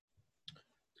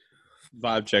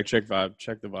Vibe check, check vibe,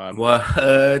 check the vibe.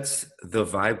 What's the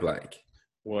vibe like?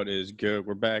 What is good?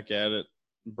 We're back at it,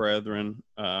 brethren.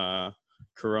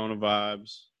 Corona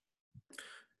vibes.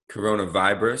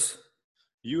 Coronavirus?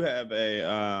 You have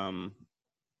a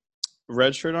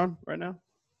red shirt on right now?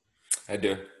 I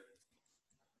do.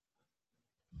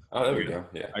 Oh, there I we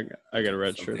got, go. Yeah. I got a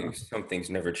red shirt on. Some things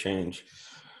never change.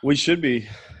 We should be,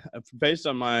 based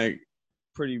on my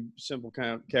pretty simple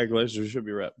calculations, we should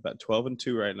be about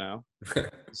 12-2 right now.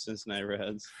 Cincinnati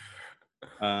Reds.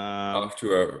 Off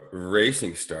to a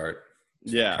racing start.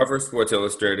 Yeah. Cover Sports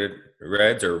Illustrated.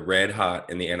 Reds are red hot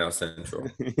in the NL Central.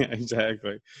 Yeah,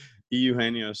 exactly.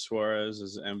 Eugenio Suarez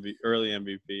is early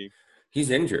MVP.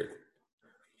 He's injured.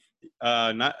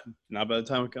 Not by the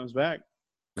time it comes back.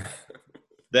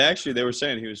 They were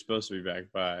saying he was supposed to be back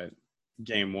by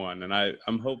game one, and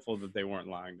I'm hopeful that they weren't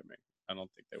lying to me. I don't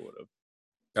think they would have.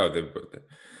 Oh,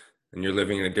 and you're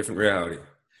living in a different reality.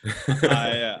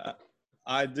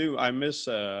 I do. I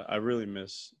really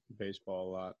miss baseball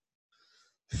a lot.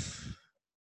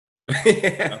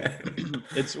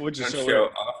 It's which is so show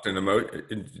often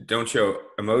don't show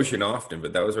emotion often,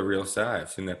 but that was a real sigh.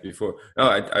 I've seen that before. No,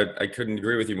 I couldn't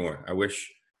agree with you more. I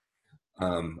wish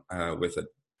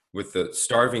with the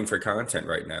starving for content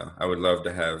right now, I would love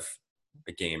to have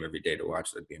a game every day to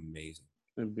watch. That'd be amazing.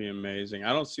 It'd be amazing.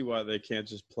 I don't see why they can't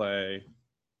just play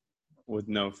with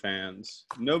no fans.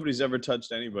 Nobody's ever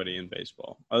touched anybody in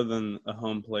baseball other than a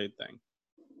home plate thing.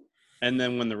 And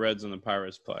then when the Reds and the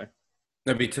Pirates play.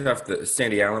 That'd be tough. The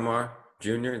Sandy Alomar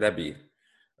Jr.,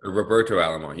 or Roberto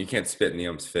Alomar. You can't spit in the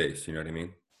ump's face. You know what I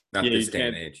mean? Not this day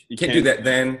and age. You can't do that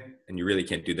then, and you really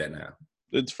can't do that now.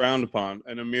 It's frowned upon.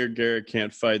 And Amir Garrett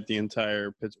can't fight the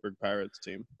entire Pittsburgh Pirates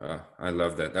team. I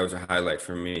love that. That was a highlight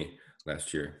for me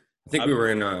last year. I think we were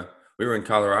in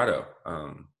Colorado.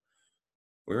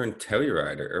 We were in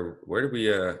Telluride, or where did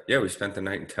we? We spent the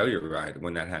night in Telluride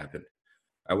when that happened.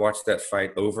 I watched that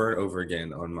fight over and over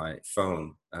again on my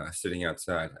phone, sitting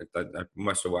outside. I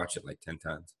must have watched it like 10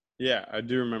 times. Yeah, I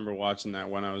do remember watching that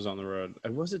when I was on the road.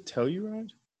 Was it Telluride?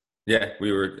 Yeah,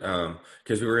 we were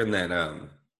because we were in that.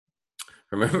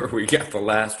 Remember, we got the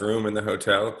last room in the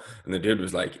hotel, and the dude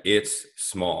was like, "It's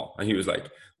small," and he was like,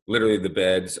 "Literally, the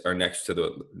beds are next to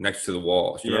the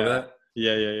walls." You remember that?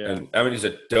 Yeah. And I mean, it's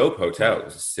a dope hotel. It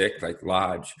was a sick, like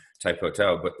lodge type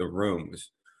hotel, but the room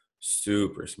was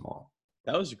super small.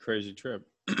 That was a crazy trip.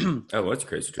 Oh, what's a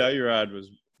crazy trip? Telluride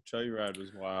was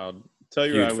wild.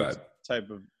 Telluride was type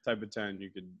of town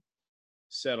you could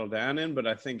settle down in, but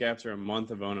I think after a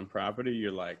month of owning property,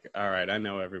 you're like, all right, I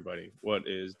know everybody. What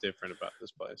is different about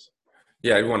this place?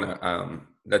 Yeah, I'd want to.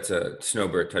 That's a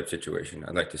snowbird type situation.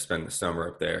 I'd like to spend the summer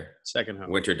up there. Second home.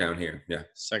 Winter down here. Yeah.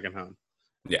 Second home.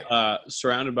 Yeah.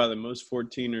 Surrounded by the most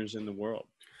 14ers in the world.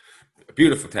 A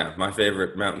beautiful town. My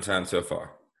favorite mountain town so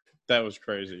far. That was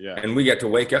crazy, yeah. And we got to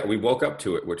wake up. We woke up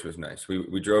to it, which was nice.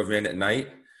 We drove in at night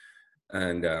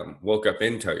and woke up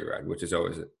in Telluride, which is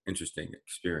always an interesting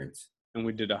experience. And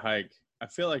we did a hike. I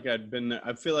feel like I've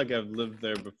lived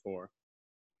there before.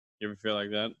 You ever feel like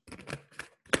that?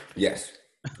 Yes.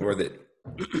 Or that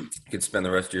you could spend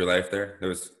the rest of your life there.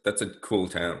 That's a cool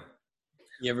town.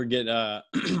 You ever get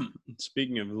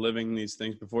speaking of living these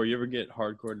things before, you ever get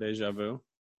hardcore deja vu?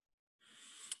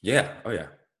 Yeah. Oh yeah.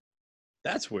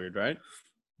 That's weird, right?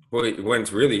 Well, when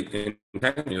it's really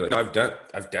intense, you're like,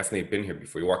 I've definitely been here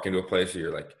before. You walk into a place and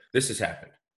you're like, this has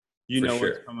happened. You know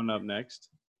what's coming up next?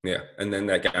 Yeah. And then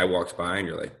that guy walks by and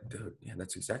you're like, dude, yeah,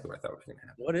 that's exactly what I thought was going to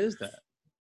happen. What is that?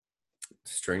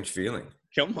 Strange feeling.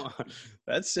 Come on.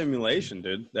 That's simulation,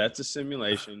 dude. That's a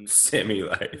simulation.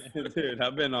 Semi-life.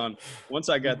 Dude, once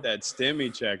I got that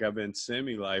stimmy check, I've been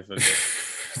semi-life of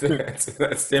it.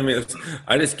 That's stimulus.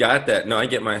 I just got that. No, I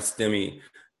get my stimmy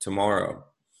tomorrow.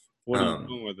 What are you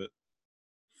doing with it?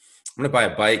 I'm going to buy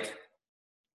a bike.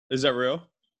 Is that real?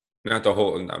 Not the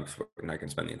whole, I'm not going to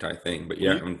spend the entire thing, but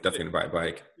yeah, I'm definitely going to buy a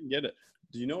bike. Get it.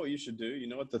 Do you know what you should do? You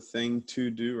know what the thing to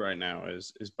do right now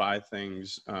is buy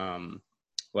things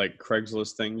like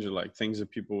Craigslist things, or like things that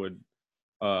people would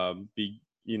be,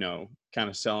 kind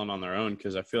of selling on their own,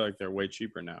 because I feel like they're way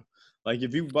cheaper now. Like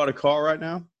if you bought a car right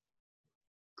now,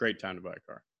 great time to buy a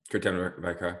car. Great time to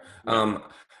buy a car.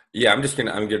 Yeah, I'm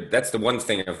good. That's the one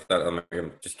thing I've thought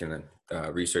I'm just going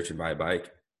to research and buy a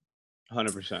bike.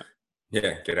 100%.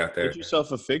 Yeah, get out there. Get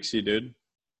yourself a fixie, dude.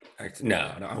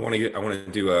 No, I want to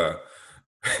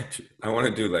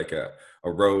do like a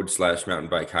road / mountain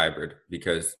bike hybrid,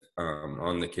 because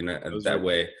on the that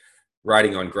way,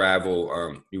 riding on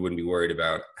gravel, you wouldn't be worried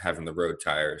about having the road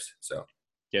tires. So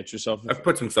get yourself. I've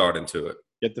put some thought into it.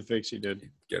 Get the fixie, dude.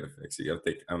 Get a fixie. I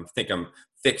think I'm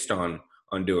fixed on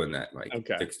doing that. Like,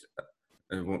 okay. Fixed.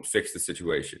 it won't fix the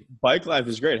situation. Bike life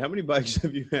is great. How many bikes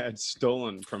have you had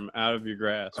stolen from out of your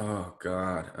grasp? Oh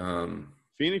God.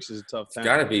 Phoenix is a tough It's town.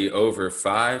 got to be over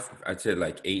 5. I'd say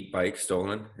like 8 bikes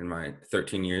stolen in my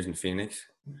 13 years in Phoenix.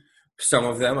 Some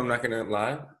of them, I'm not going to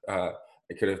lie,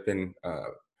 it could have been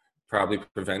probably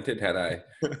prevented had I,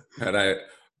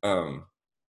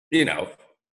 you know,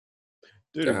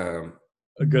 Dude,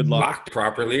 a good lock. locked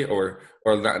properly or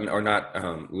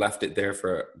not left it there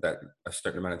for a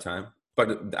certain amount of time.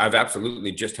 But I've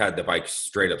absolutely just had the bike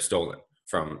straight up stolen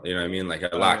from, you know what I mean? Like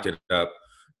I locked it up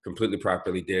completely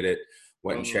properly, did it,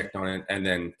 went and checked on it, and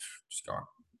then just gone.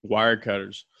 Wire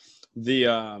cutters.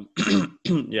 The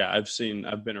yeah,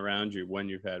 I've been around you when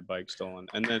you've had bikes stolen.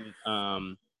 And then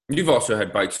You've also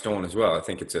had bikes stolen as well. I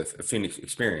think it's a Phoenix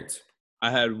experience.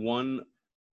 I had one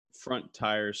front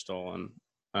tire stolen.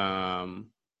 And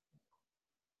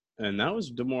that was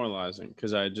demoralizing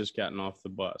because I had just gotten off the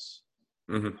bus.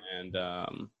 Mm-hmm. And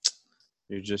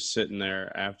you're just sitting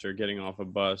there after getting off a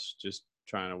bus, just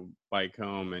trying to bike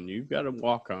home, and you've got to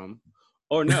walk home.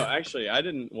 Oh, no, actually, I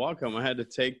didn't walk home. I had to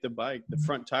take the bike. The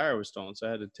front tire was stolen, so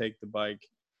I had to take the bike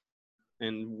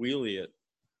and wheelie it.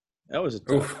 That was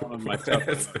one of my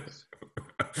toughest ones.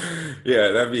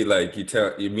 Yeah, that'd be like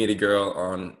you meet a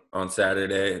girl on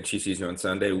Saturday and she sees you on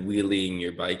Sunday wheeling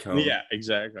your bike home. Yeah,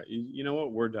 exactly. You know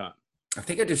what? We're done. I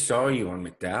think I just saw you on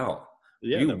McDowell.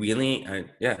 Yeah, you wheeling?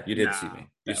 Yeah, you did see me.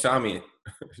 You saw me.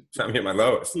 Saw me at my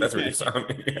lowest. That's where you saw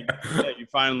me. Yeah, you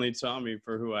finally saw me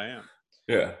for who I am.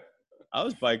 Yeah. I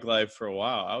was bike life for a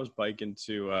while. I was biking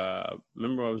to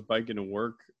remember I was biking to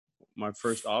work. My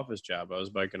first office job, I was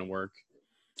biking to work.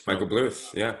 Michael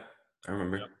Bluth. Yeah, I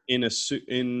remember. In a suit,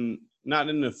 not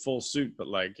in a full suit, but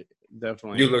like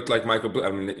definitely. You looked like Michael Bluth.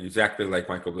 I mean, exactly like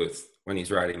Michael Bluth when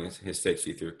he's riding his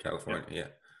 60 through California. Yeah.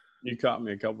 You caught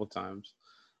me a couple times.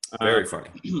 Very funny.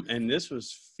 And this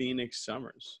was Phoenix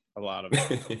summers. A lot of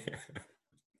it.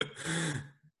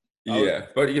 Yeah,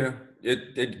 but you know,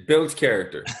 it builds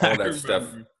character. All that stuff.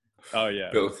 Oh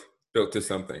yeah. Built to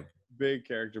something. Big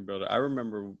character builder. I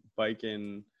remember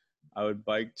biking. I would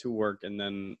bike to work and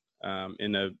then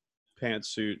in a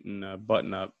pantsuit and a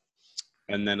button up,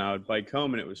 and then I would bike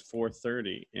home, and it was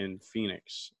 4:30 in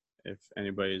Phoenix. If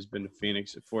anybody has been to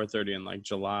Phoenix at 4:30 in like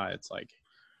July, it's like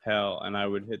hell. And I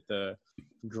would hit the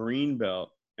green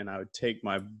belt, and I would take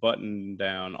my button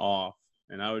down off,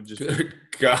 and I would just Good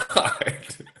God.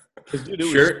 Dude, it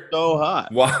was so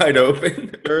hot. Wide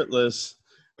open.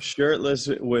 Shirtless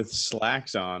with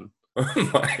slacks on. Oh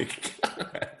my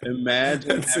God.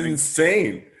 That's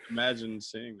insane. Imagine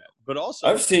seeing that. But also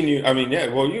I've seen you. I mean, yeah,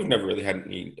 well, you've never really had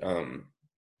any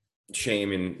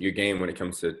shame in your game when it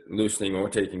comes to loosening or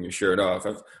taking your shirt off.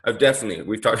 I've definitely,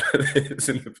 we've talked about this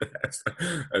in the past.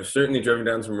 I've certainly driven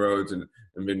down some roads and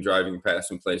been driving past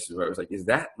some places where I was like, is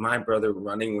that my brother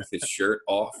running with his shirt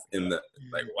off in the,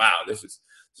 like, wow, this is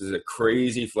a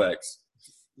crazy flex.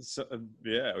 So,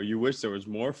 yeah, you wish there was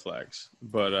more flex,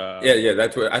 but yeah,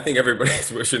 that's what I think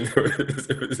everybody's wishing there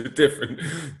was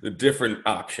a different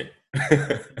option.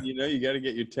 You know, you got to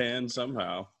get your tan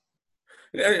somehow.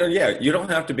 Yeah, you don't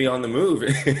have to be on the move.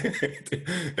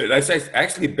 It's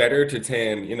actually better to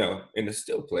tan, you know, in a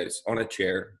still place on a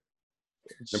chair,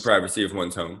 in the privacy of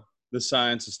one's home. The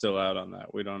science is still out on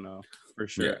that. We don't know for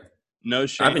sure. Yeah. No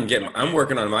shame. I'm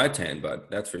working on my tan, bud.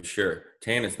 That's for sure.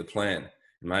 Tan is the plan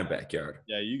in my backyard.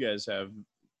 Yeah, you guys have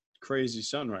crazy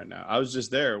sun right now. I was just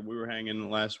there. We were hanging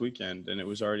last weekend, and it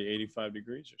was already 85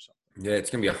 degrees or something. Yeah, it's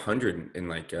gonna be 100 in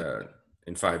like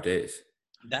in 5 days.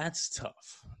 That's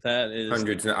tough. That is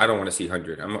hundreds. I don't want to see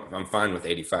 100. I'm fine with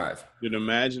 85. Dude,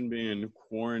 imagine being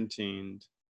quarantined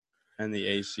and the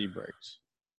AC breaks.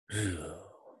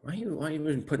 Why are you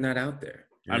even putting that out there?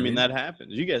 I mean, that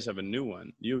happens. You guys have a new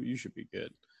one. You should be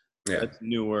good. Yeah, that's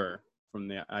newer from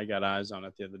the. I got eyes on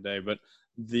it the other day, but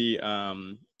the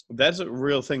that's a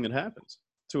real thing that happens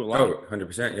to a lot. Oh,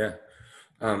 100%. Yeah,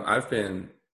 I've been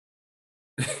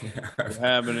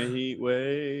having a heat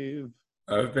wave.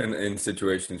 I've been in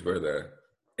situations where the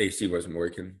AC wasn't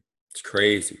working. It's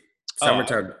crazy.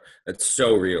 Summertime. That's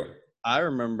so real. I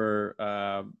remember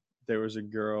there was a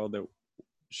girl that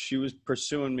she was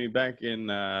pursuing me back in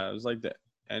it was like the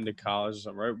end of college or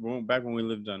something, right? Back when we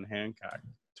lived on Hancock.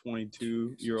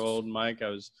 22-year-old Mike. I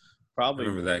was probably, I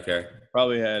remember that guy.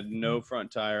 Probably had no front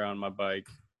tire on my bike,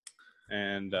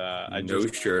 and no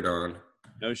shirt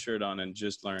on, and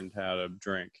just learned how to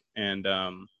drink. And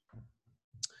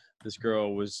this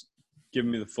girl was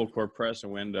giving me the full court press,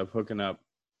 and we ended up hooking up.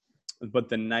 But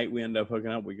the night we ended up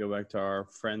hooking up, we go back to our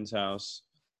friend's house,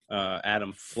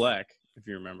 Adam Fleck, if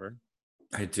you remember.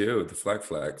 I do, the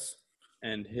Flex.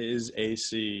 And his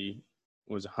AC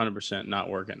was 100% not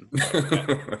working.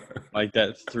 Like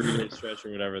that 3-day stretch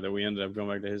or whatever that we ended up going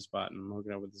back to his spot and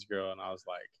hooking up with this girl. And I was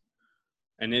like,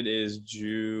 and it is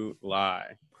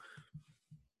July.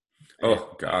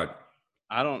 Oh, God.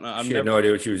 I don't know. She had no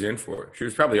idea what she was in for. She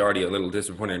was probably already a little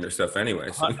disappointed in her stuff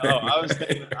anyway. So.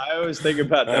 I always think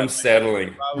about that.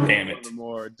 Unsettling. Damn it. One of the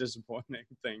more disappointing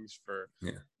things for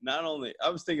not only, I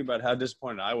was thinking about how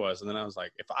disappointed I was. And then I was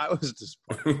like, if I was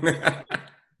disappointed,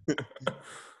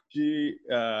 she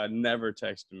never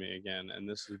texted me again. And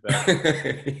this is bad.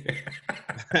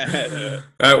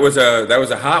 That was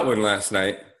a hot one last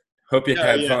night. Hope you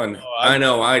had fun. Oh, I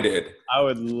know I did. I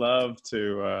would love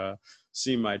to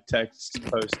see my text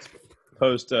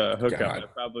post hookup. God.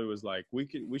 It probably was like, we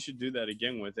should do that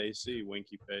again with AC,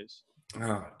 winky face.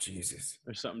 Oh, Jesus.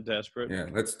 Or something desperate. Yeah,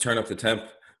 let's turn up the temp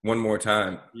one more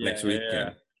time next weekend. Yeah.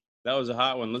 That was a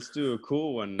hot one. Let's do a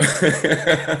cool one.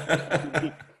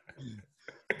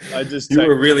 You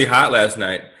were really hot last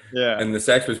night. Yeah. And the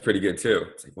sex was pretty good too.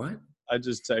 It's like, what? I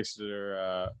just texted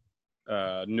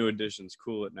her, New Editions,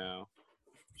 Cool It Now.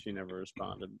 She never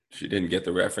responded. She didn't get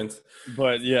the reference.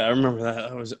 But yeah, I remember that.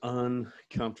 That was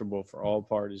uncomfortable for all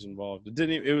parties involved.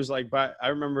 It was like, I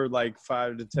remember like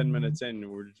 5 to 10 minutes in, and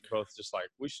we were both just like,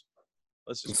 let's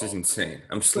just. This is insane.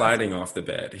 I'm sliding off the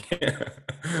bed.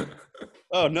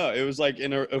 Oh no, it was like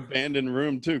in an abandoned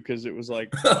room too, because it was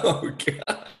like. Oh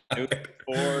God. It was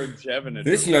before Jevin.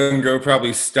 This young girl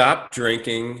probably stopped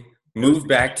drinking, moved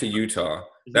back to Utah.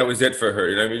 That was it for her.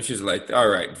 You know what I mean? She's like, all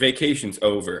right, vacation's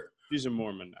over. She's a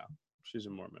Mormon now.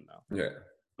 Yeah.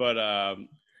 But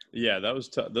yeah, that was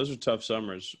tough. Those are tough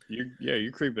summers.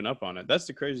 You're creeping up on it. That's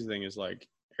the crazy thing is like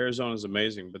Arizona's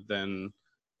amazing, but then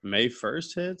May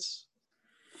 1st hits.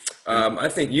 I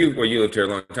think you lived here a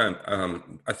long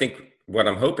time. I think what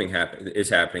I'm hoping is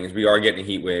happening is we are getting a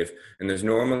heat wave, and there's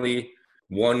normally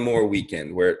one more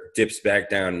weekend where it dips back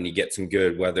down and you get some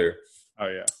good weather. Oh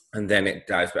yeah. And then it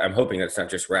dies. But I'm hoping that it's not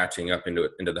just ratcheting up into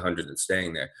the hundreds and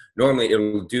staying there. Normally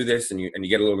it'll do this and you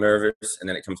get a little nervous and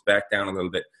then it comes back down a little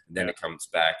bit. And then it comes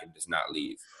back and does not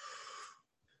leave.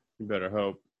 You better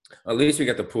hope. At least we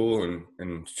got the pool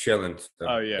and chilling. So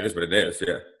oh yeah. It is what it is.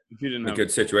 Yeah. If you didn't have a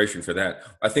good situation for that.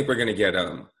 I think we're going to get,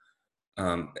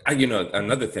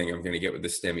 another thing I'm going to get with the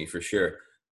STEMI for sure.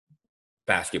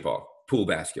 Pool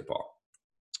basketball.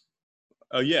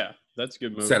 Oh yeah. That's a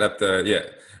good move. Set up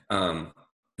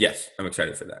yes, I'm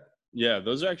excited for that. Yeah,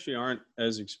 those actually aren't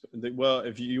as expensive. Well,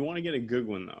 if you want to get a good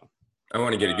one though. I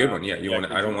want to get a good one. Yeah,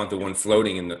 I don't want the one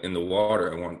floating in the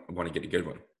water. I want to get a good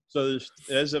one. So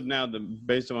as of now,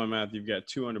 based on my math, you've got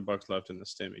 $200 left in the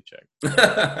STEMI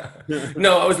check.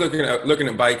 No, I was looking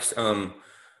at bikes.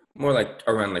 More like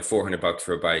around like $400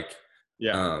 for a bike.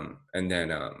 Yeah. And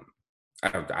then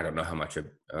I don't know how much a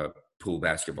pool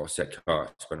basketball set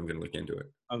costs, but I'm going to look into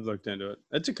it. I've looked into it.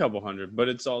 It's a couple hundred, but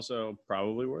it's also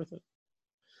probably worth it.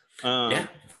 Yeah,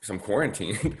 some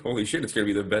quarantine. Holy shit, it's going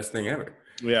to be the best thing ever.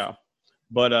 Yeah.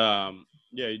 But,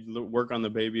 you work on the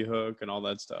baby hook and all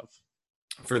that stuff.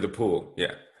 For the pool,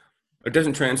 yeah. It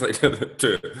doesn't translate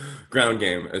to ground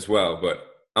game as well, but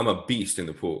I'm a beast in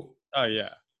the pool. Oh,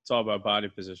 yeah. It's all about body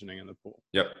positioning in the pool.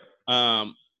 Yep.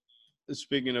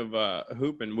 Speaking of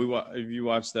hooping, if you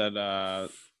watched that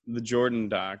the Jordan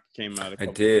doc came out. I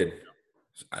did.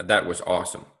 That was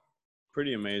awesome.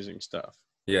 Pretty amazing stuff.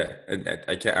 Yeah,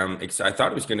 I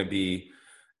thought it was going to be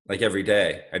like every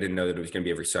day. I didn't know that it was going to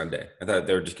be every Sunday. I thought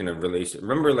they were just going to release it.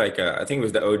 Remember, I think it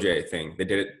was the OJ thing. They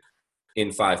did it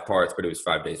in 5 parts, but it was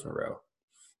 5 days in a row.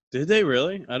 Did they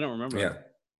really? I don't remember. Yeah,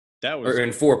 that was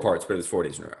in 4 parts, but it was 4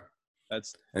 days in a row.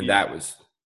 That was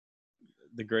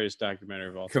the greatest documentary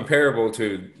of all time. Comparable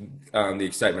to the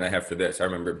excitement I have for this. I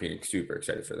remember being super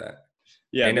excited for that.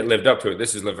 Yeah. And it lived up to it.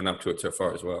 This is living up to it so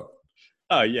far as well.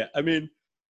 Oh, yeah. I mean,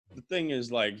 the thing is,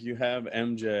 you have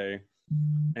MJ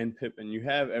and Pippen. You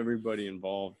have everybody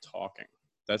involved talking.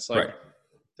 That's right.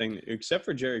 Thing, except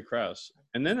for Jerry Krause.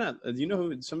 And then,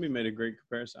 somebody made a great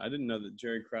comparison. I didn't know that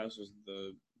Jerry Krause was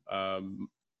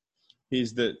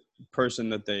he's the person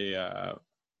that they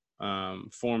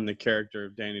formed the character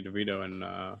of Danny DeVito in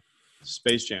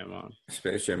Space Jam on.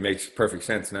 Space Jam makes perfect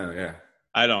sense now, yeah.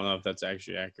 I don't know if that's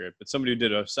actually accurate, but somebody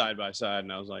did a side-by-side,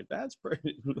 and I was like, that's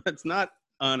not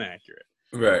inaccurate.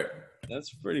 Right.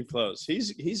 That's pretty close.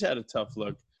 He's had a tough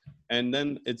look. And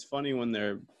then it's funny when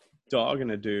they're dogging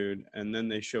a dude, and then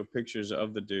they show pictures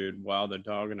of the dude while they're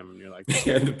dogging him, and you're like,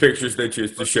 yeah, the pictures they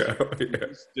choose to show. Yeah.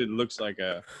 This dude looks like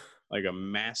a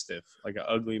mastiff, like an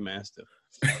ugly mastiff.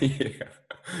 Yeah,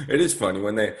 it is funny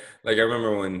when they I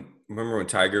remember when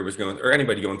Tiger was going, or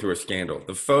anybody going through a scandal,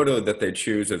 the photo that they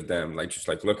choose of them, just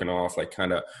looking off,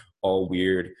 kind of all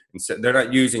weird. And so they're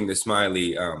not using the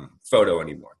smiley photo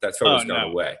anymore. That photo's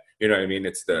gone away. You know what I mean?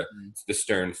 It's the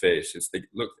stern face. It's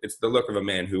the look of a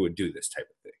man who would do this type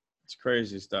of thing. It's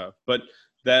crazy stuff. But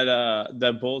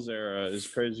that Bulls era is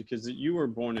crazy because you were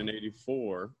born in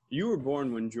 '84. You were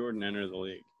born when Jordan entered the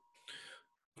league.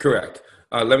 Correct.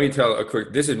 Let me tell a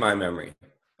quick. This is my memory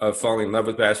of falling in love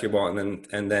with basketball,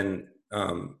 and then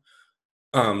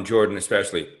Jordan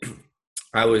especially.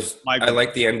 I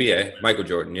liked the NBA. Michael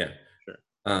Jordan, yeah. Sure.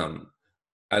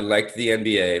 I liked the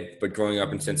NBA, but growing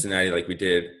up in Cincinnati, like we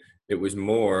did, it was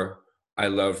more. I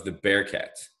loved the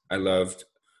Bearcats.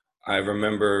 I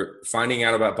remember finding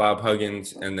out about Bob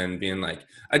Huggins and then being like,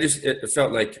 it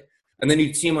felt like, and then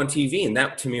you'd see him on TV, and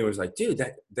that to me was like, dude,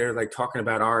 that they're like talking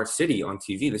about our city on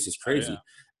TV. This is crazy. Oh, yeah.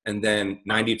 And then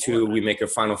 '92, we make a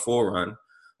Final Four run,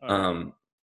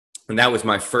 and that was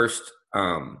my first.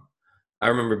 I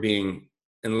remember being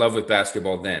in love with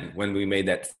basketball then when we made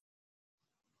that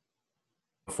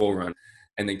full run,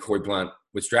 and then Corey Blount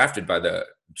was drafted by the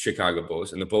Chicago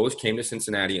Bulls, and the Bulls came to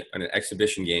Cincinnati on an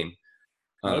exhibition game.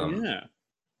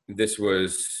 This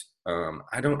was I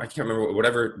can't remember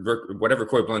whatever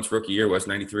Corey Blount's rookie year was,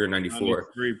 93 or 94.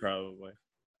 93 probably.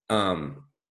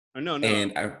 No.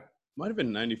 And might have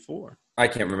been 94. I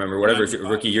can't remember whatever his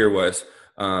rookie year was.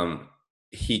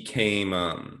 He came.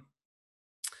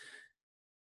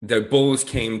 The Bulls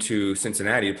came to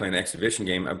Cincinnati to play an exhibition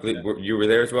game. I believe you were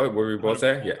there as well. Were we both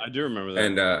there? Yeah, I do remember that.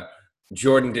 And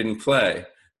Jordan didn't play,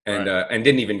 and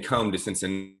didn't even come to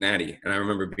Cincinnati. And I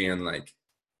remember being like,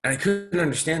 and I couldn't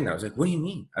understand that. I was like, "What do you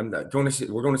mean? We're going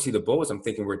to see the Bulls." I'm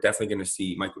thinking we're definitely going to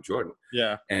see Michael Jordan.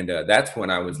 Yeah. And that's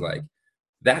when I was like,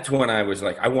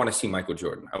 I want to see Michael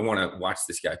Jordan. I want to watch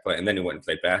this guy play. And then he went and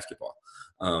played basketball.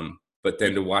 But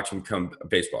then to watch him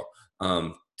baseball,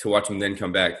 to watch him then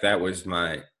come back, that was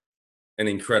an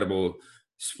incredible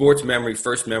sports memory.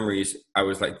 First memories, I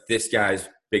was like, this guy's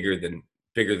bigger than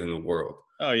the world.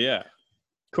 Oh yeah.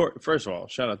 First of all,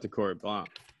 shout out to Corey Blount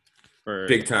for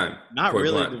big time. Not Corey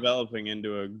really Blount. developing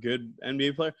into a good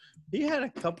NBA player. He had a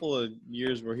couple of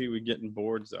years where he would get in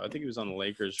boards though. I think he was on the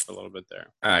Lakers for a little bit there.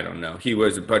 I don't know. He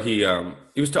was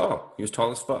tall. He was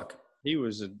tall as fuck. He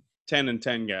was a 10 and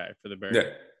 10 guy for the Bears. Yeah,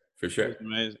 for sure.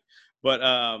 Amazing. But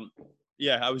I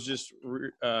was just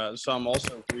so I'm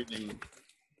also reading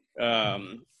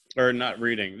or not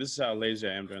reading. This is how lazy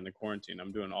I am during the quarantine.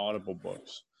 I'm doing Audible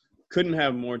books. Couldn't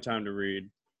have more time to read.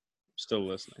 Still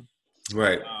listening.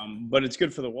 Right. But it's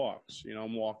good for the walks. You know,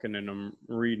 I'm walking and I'm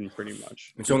reading pretty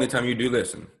much. It's the only time you do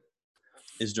listen.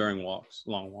 Is during walks,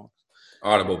 long walks.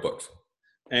 Audible books.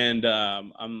 And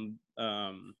I'm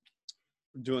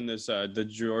doing this the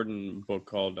Jordan book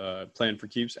called Playing for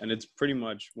Keeps, and it's pretty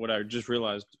much what I just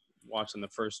realized watching the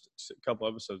first couple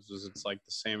episodes was it's like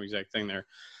the same exact thing there.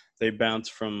 They bounce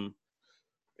from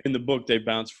in the book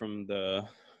the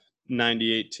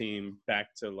 98 team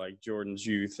back to like Jordan's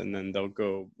youth, and then they'll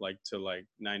go like to like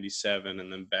 97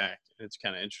 and then back. It's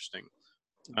kind of interesting.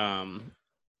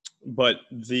 But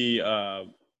they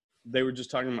were just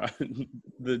talking about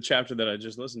the chapter that I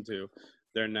just listened to.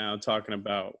 They're now talking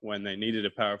about when they needed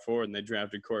a power forward and they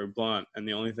drafted Corey Blount, and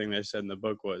the only thing they said in the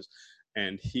book was,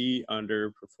 and he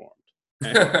underperformed.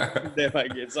 And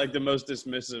it's like the most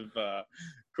dismissive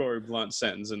Corey Blount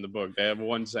sentence in the book. They have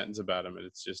one sentence about him, and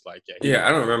it's just like, I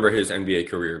don't remember his NBA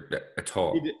career at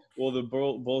all. Well, the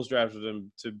Bulls drafted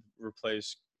him to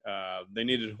replace. They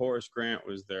needed Horace Grant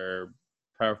was their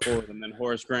power forward, and then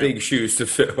Horace Grant. Big shoes to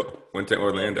fill. Went to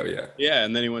Orlando, yeah. Yeah,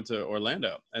 and then he went to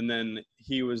Orlando, and then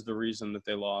he was the reason that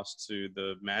they lost to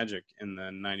the Magic in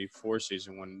the '94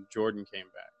 season when Jordan came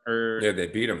back. They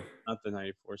beat him. Not the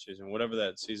 '94 season, whatever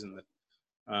that season that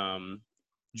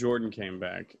Jordan came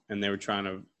back, and they were trying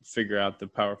to figure out the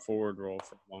power forward role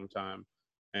for a long time,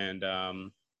 and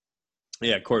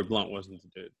Corey Blount wasn't the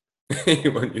dude. He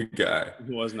wasn't your guy.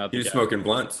 He was not. He was smoking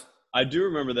blunts. I do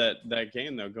remember that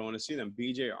game though, going to see them.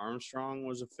 B.J. Armstrong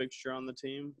was a fixture on the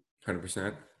team.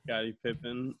 100%. Scottie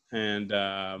Pippen, and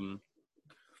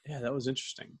that was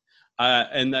interesting.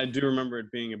 And I do remember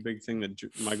it being a big thing that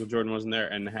Michael Jordan wasn't there,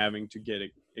 and having to get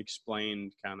it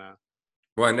explained, kind of.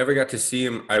 Well, I never got to see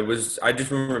him. I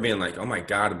just remember being like, "Oh my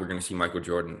God, we're going to see Michael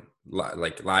Jordan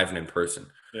live and in person."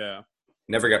 Yeah.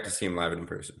 Never got to see him live and in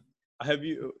person. Have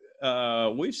you?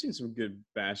 We've seen some good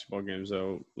basketball games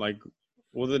though.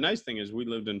 Well, the nice thing is we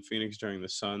lived in Phoenix during the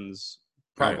Suns.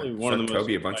 Probably one of the most.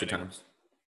 Kobe a bunch of times.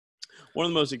 One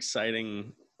of the most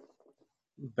exciting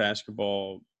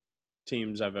basketball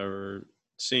teams I've ever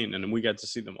seen, and we got to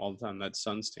see them all the time. That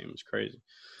Suns team is crazy.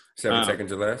 7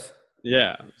 seconds or less.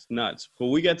 Yeah, it's nuts. But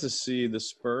we got to see the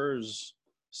Spurs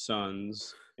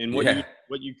Suns in Yeah.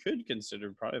 what you could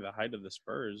consider probably the height of the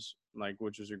Spurs, like,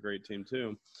 which was a great team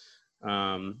too.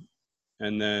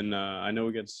 And then I know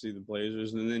we got to see the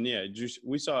Blazers, and then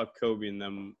we saw Kobe and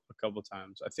them a couple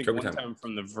times. I think Kobe one time. time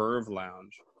from the Verve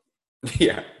Lounge,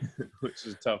 Yeah. which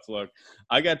is a tough look.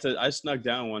 I snuck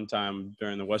down one time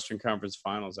during the Western Conference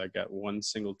Finals. I got one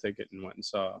single ticket and went and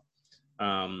saw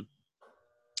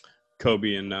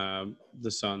Kobe and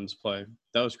the Suns play.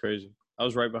 That was crazy. I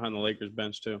was right behind the Lakers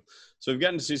bench too. So we've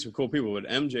gotten to see some cool people, but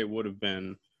MJ would have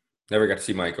been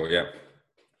Michael. Yeah.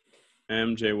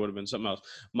 MJ would have been something else.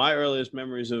 My earliest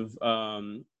memories of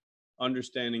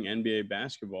understanding NBA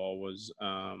basketball was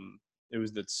it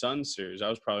was the Suns series. I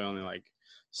was probably only like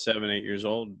 7, 8 years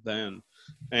old then,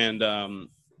 and I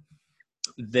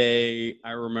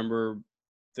remember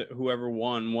that whoever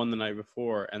won the night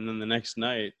before, and then the next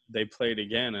night they played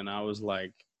again, and I was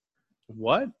like,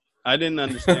 "What?" I didn't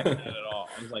understand that at all.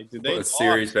 I was like, "Did they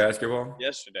series basketball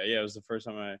yesterday?" Yeah, it was the first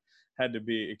time I had to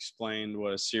be explained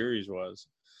what a series was.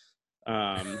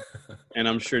 And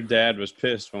I'm sure Dad was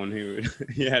pissed when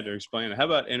he had to explain it. How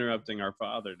about interrupting our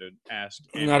father to ask?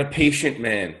 Not a patient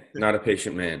man.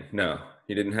 No,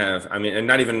 he didn't have. I mean, and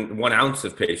not even 1 ounce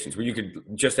of patience. Where you could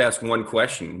just ask one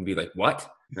question and be like, "What?"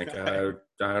 Like, I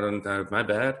don't. My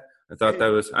bad. I thought that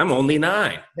was. I'm only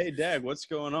 9. Hey, Dad, what's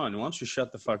going on? Why don't you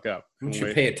shut the fuck up? Why don't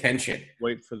you pay attention?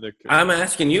 Wait for the. I'm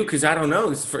asking you because I don't know.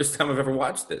 This is the first time I've ever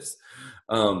watched this.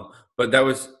 But that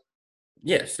was.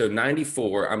 Yeah, so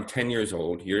 94, I'm 10 years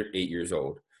old, you're 8 years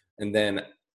old. And then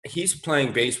he's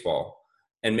playing baseball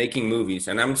and making movies.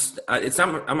 And I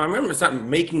remember it's not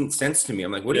making sense to me.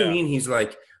 I'm like, what do you mean? He's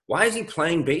like, why is he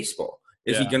playing baseball?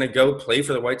 Is he going to go play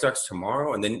for the White Sox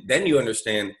tomorrow? And then you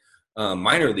understand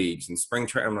minor leagues and spring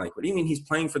training. I'm like, what do you mean he's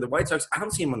playing for the White Sox? I don't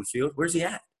see him on the field. Where's he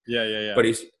at? Yeah. But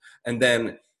and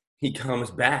then he comes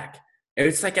back. And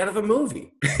it's like out of a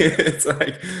movie. It's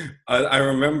like I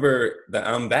remember the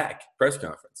 "I'm back" press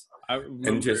conference. I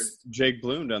remember Jake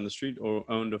Bloom down the street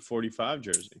owned a 45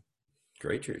 jersey.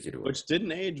 Great jersey to wear. Which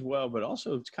didn't age well, but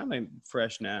also it's kind of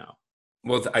fresh now.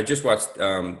 Well, I just watched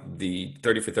the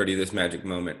 30 for 30 This Magic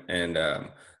Moment, and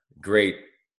great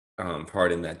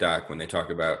part in that doc when they talk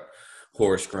about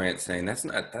Horace Grant saying that's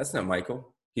not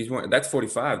Michael. That's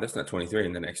 45. That's not 23.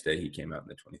 And the next day he came out in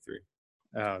the 23.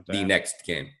 Oh, damn. The next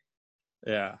game.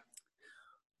 Yeah.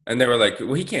 And they were like,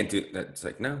 well, he can't do that. It's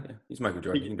like, no, he's Michael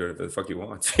Jordan. He can do whatever the fuck he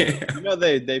wants.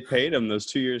 They paid him those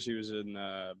 2 years he was in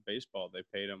baseball. They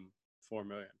paid him $4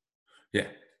 million. Yeah.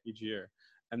 Each year.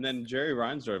 And then Jerry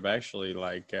Reinsdorf actually,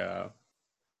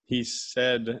 he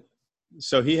said,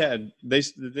 so he had, they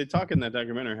talk in that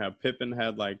documentary how Pippen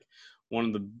had like one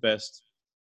of the best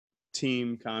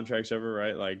team contracts ever,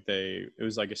 right? Like it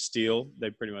was like a steal. They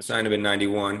pretty much signed him in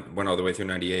 91, went all the way through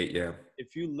 98. Yeah.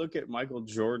 If you look at Michael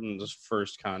Jordan's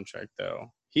first contract,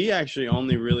 though, he actually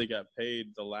only really got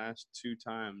paid the last 2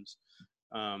 times.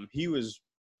 He was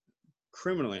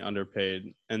criminally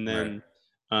underpaid, and then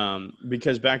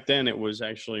because back then it was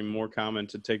actually more common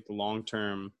to take the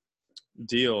long-term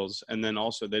deals, and then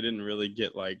also they didn't really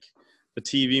get like the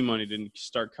TV money didn't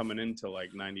start coming into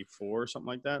like 94 or something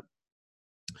like that.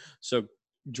 So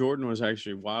Jordan was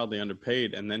actually wildly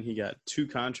underpaid, and then he got 2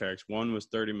 contracts. One was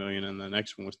 $30 million, and the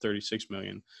next one was $36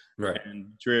 million. Right. And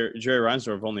Jerry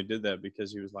Reinsdorf only did that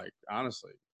because he was like,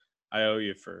 honestly, I owe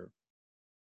you for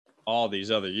all these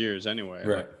other years anyway.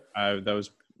 Right. That was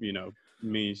me. Well,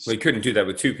 he couldn't do that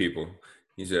with 2 people.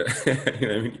 He's you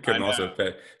couldn't also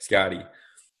pay Scotty.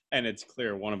 And it's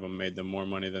clear one of them made them more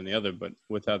money than the other, but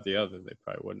without the other, they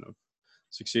probably wouldn't have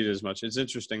succeeded as much. It's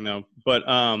interesting though, but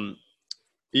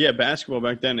yeah, basketball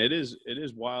back then, it is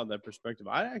wild, that perspective.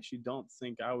 I actually don't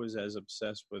think I was as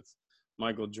obsessed with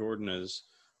Michael Jordan as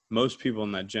most people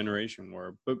in that generation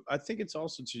were. But I think it's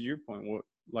also, to your point,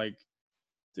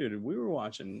 dude, we were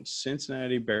watching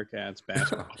Cincinnati Bearcats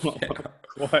basketball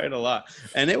quite a lot.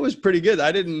 And it was pretty good.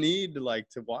 I didn't need to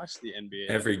watch the NBA.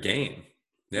 Every game.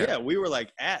 Yeah, we were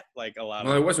at a lot.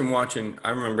 Well, I wasn't watching. I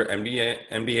remember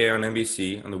NBA on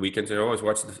NBC on the weekends. I always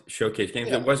watched the showcase games.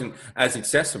 Yeah. It wasn't as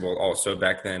accessible. Also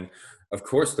back then, of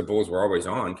course, the Bulls were always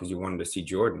on because you wanted to see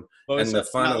Jordan. Well, and the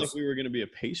finals. Not like we were going to be a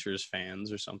Pacers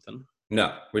fans or something.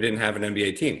 No, we didn't have an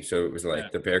NBA team, so it was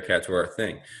like the Bearcats were our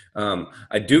thing.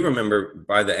 I do remember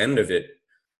by the end of it,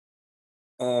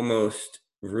 almost.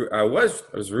 I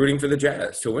was rooting for the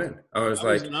Jazz to win. I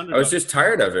was just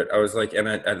tired of it. I was like, and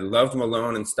I loved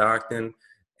Malone and Stockton,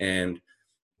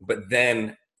 but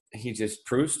then he just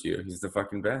proves to you he's the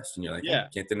fucking best, and you're like, yeah,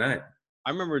 can't deny it. I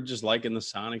remember just liking the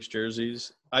Sonics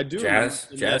jerseys. I do.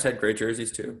 Jazz had great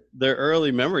jerseys too. They're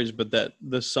early memories, but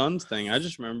the Suns thing, I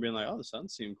just remember being like, oh, the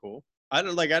Suns seem cool. I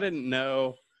didn't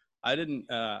know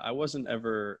I wasn't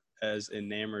ever as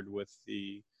enamored with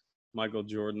the Michael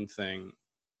Jordan thing.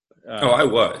 I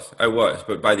was,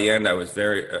 but by the end, I was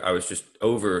just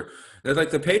over. They're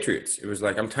like the Patriots. It was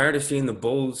like I'm tired of seeing the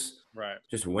Bulls Right.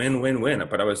 just win, win, win.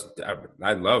 But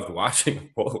I loved watching the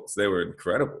Bulls. They were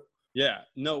incredible. Yeah.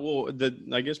 No. Well,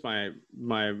 I guess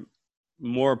my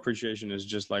more appreciation is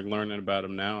just like learning about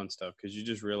them now and stuff, because you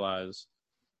just realize,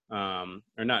 or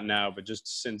not now, but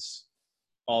just since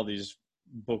all these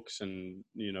books and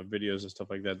videos and stuff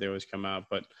like that, they always come out.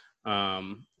 But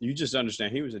you just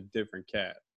understand he was a different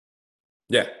cat.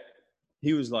 Yeah.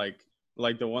 He was like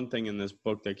the one thing in this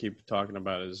book they keep talking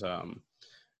about is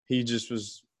he just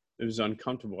was, it was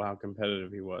uncomfortable how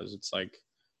competitive he was. It's like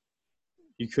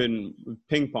you couldn't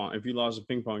ping pong. If you lost a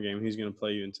ping pong game, he's going to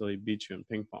play you until he beats you in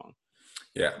ping pong.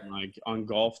 Yeah. And like on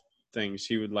golf things,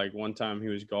 he would, like, one time he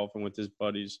was golfing with his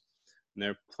buddies and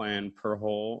they're playing per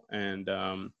hole, and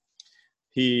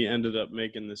he ended up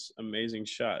making this amazing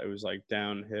shot. It was like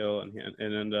downhill, and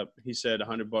he said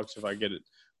 $100 if I get it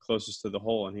closest to the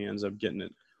hole, and he ends up getting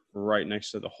it right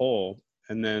next to the hole.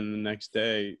 And then the next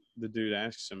day, the dude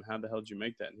asks him, "How the hell did you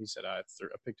make that?" And he said, I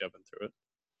picked up and threw it."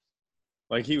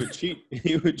 Like, he would cheat.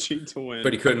 He would cheat to win.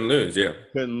 But he couldn't lose, yeah.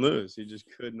 Couldn't lose. He just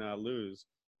could not lose.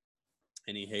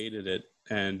 And he hated it.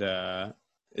 And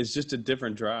it's just a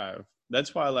different drive.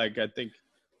 That's why, like, I think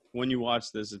when you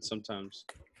watch this, it sometimes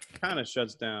kind of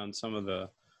shuts down some of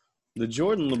the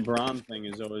Jordan LeBron thing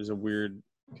is always a weird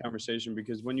conversation,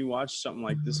 because when you watch something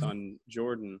like this on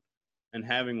Jordan, and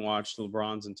having watched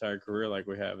LeBron's entire career like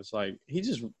we have, it's like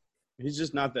he's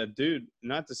just not that dude.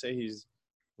 Not to say he's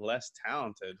less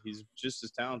talented. He's just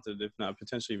as talented, if not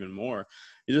potentially even more.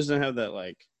 He doesn't have that,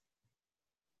 like,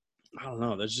 I don't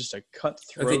know. There's just a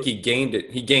cutthroat. I think he gained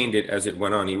it. He gained it as it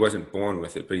went on. He wasn't born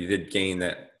with it, but he did gain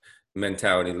that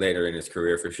mentality later in his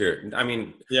career for sure. I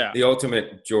mean, yeah, the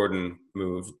ultimate Jordan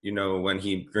move, when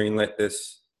he greenlit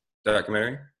this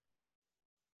documentary?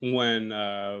 When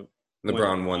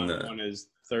LeBron won his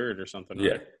third or something.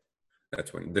 Yeah. Right?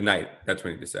 That's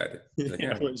when he decided. Like,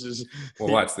 yeah, which is,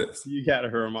 well, watch this. You got to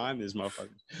remind these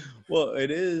motherfuckers. Well,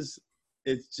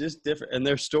 it's just different. And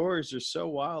their stories are so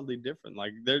wildly different.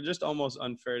 Like, they're just almost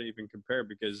unfair to even compare,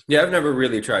 because. Yeah, I've never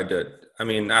really tried to, I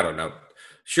mean, I don't know.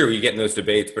 Sure, you get in those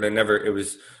debates, but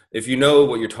if you know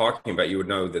what you're talking about, you would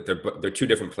know that they're two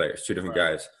different players, two different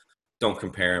guys. Don't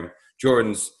compare him.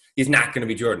 He's not going to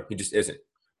be Jordan. He just isn't.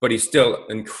 But he's still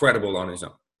incredible on his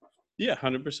own. Yeah,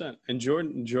 100%. And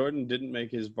Jordan didn't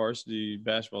make his varsity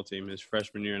basketball team his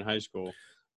freshman year in high school.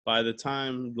 By the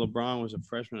time LeBron was a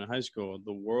freshman in high school,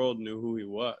 the world knew who he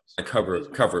was. A cover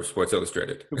of Sports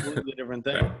Illustrated. Completely different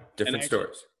thing. Right. Different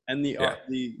stories. And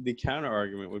the counter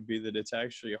argument would be that it's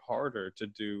actually harder to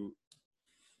do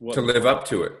to live up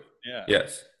to it. Yeah.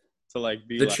 Yes. To like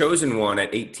be the chosen one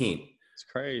at 18. It's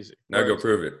crazy. Now go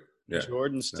prove it. Yeah.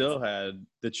 Jordan still had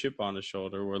the chip on his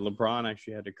shoulder, where LeBron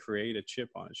actually had to create a chip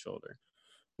on his shoulder.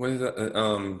 What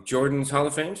is Jordan's Hall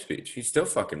of Fame speech? He's still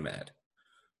fucking mad.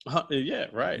 Yeah,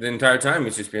 right. The entire time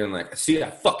he's just being like, "See, I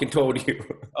fucking told you."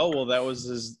 Oh, well, that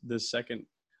was the second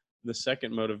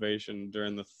motivation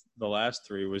during the last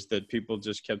three, was that people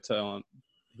just kept telling.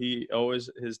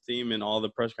 His theme in all the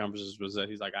press conferences was that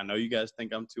he's like, "I know you guys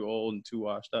think I'm too old and too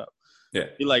washed up." Yeah.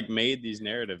 He like made these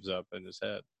narratives up in his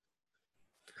head.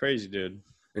 Crazy dude.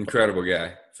 Incredible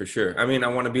guy, for sure. I mean, I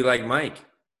want to be like Mike.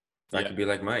 If I could be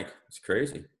like Mike. It's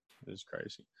crazy. It's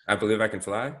crazy. I Believe I Can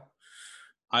Fly.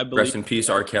 I believe. Rest in peace,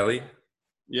 R. Kelly.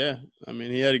 Yeah. I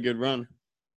mean, he had a good run.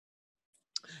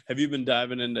 Have you been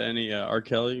diving into any R.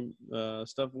 Kelly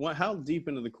stuff? How deep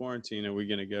into the quarantine are we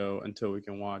going to go until we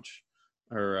can watch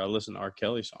or listen to R.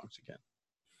 Kelly songs again?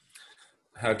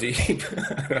 How deep?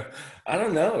 I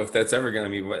don't know if that's ever going to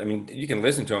be. I mean, you can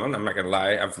listen to him. I'm not going to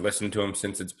lie. I've listened to him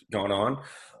since it's gone on.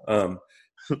 I'm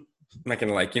not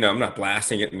going to I'm not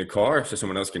blasting it in the car so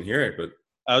someone else can hear it. But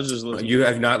I was just listening. You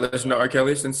have not listened to R.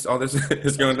 Kelly since all this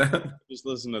is going down? Just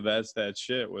listen to That's That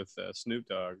Shit with Snoop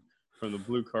Dogg from the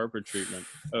Blue Carpet Treatment.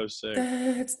 Oh, sick.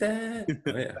 That's that.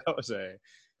 Oh, yeah. That was a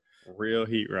real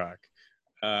heat rock.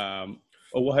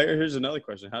 Well, here's another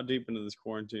question. How deep into this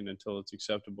quarantine until it's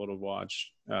acceptable to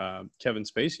watch Kevin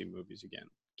Spacey movies again?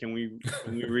 Can we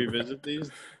revisit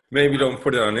these? Maybe don't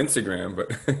put it on Instagram,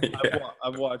 but yeah.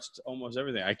 I've watched almost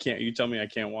everything. You tell me I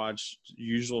can't watch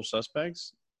Usual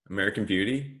Suspects? American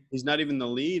Beauty? He's not even the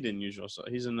lead in Usual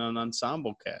Suspects. He's in an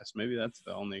ensemble cast. Maybe that's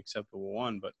the only acceptable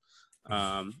one, but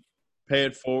Pay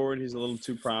It Forward, he's a little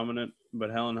too prominent, but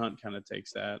Helen Hunt kind of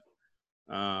takes that.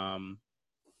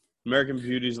 American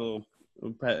Beauty's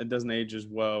it doesn't age as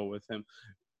well with him.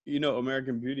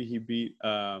 American Beauty, he beat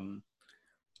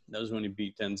that was when he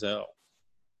beat Denzel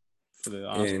for the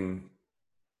Oscar. In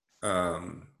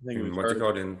what's it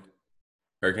called in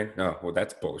Hurricane? No, well,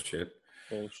 that's bullshit.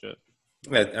 Bullshit.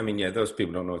 Yeah, I mean, yeah, those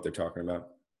people don't know what they're talking about.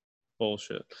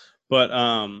 Bullshit. But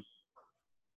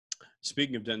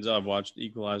speaking of Denzel, I've watched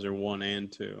Equalizer 1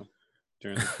 and 2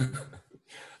 during the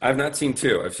I've not seen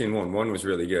 2. I've seen 1. 1 was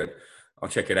really good. I'll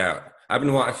check it out. I've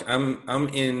been watching. I'm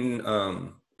in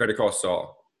Better Call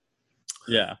Saul.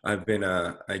 Yeah. I've been.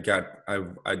 I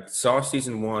saw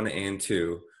season 1 and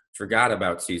 2. Forgot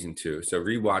about season 2. So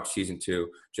rewatched season 2.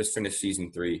 Just finished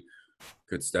season 3.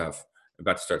 Good stuff.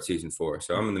 About to start season 4.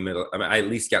 So I'm in the middle. I mean, I at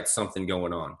least got something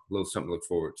going on. A little something to look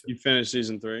forward to. You finished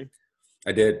season 3?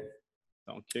 I did.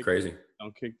 Don't kick Crazy.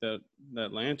 Don't kick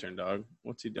that lantern, dog.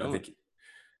 What's he doing? I think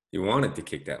he wanted to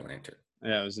kick that lantern.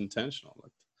 Yeah, it was intentional.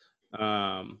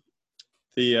 That's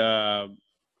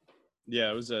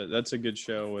a good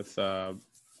show with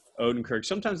Odenkirk.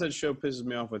 Sometimes that show pisses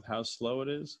me off with how slow it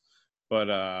is, but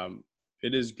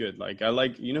it is good. Like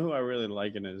you know who I really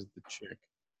like it is the chick.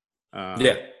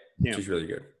 Yeah, Kim. She's really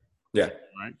good. Yeah,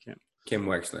 right, Kim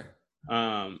Wexler.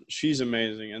 She's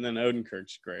amazing, and then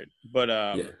Odenkirk's great. But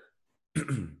yeah.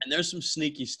 And there's some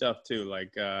sneaky stuff too.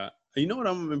 Like you know what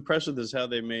I'm impressed with is how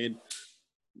they made.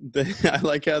 I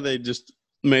like how they just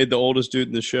made the oldest dude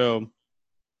in the show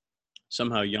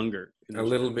somehow younger. A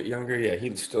little bit younger, yeah.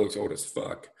 He still looks old as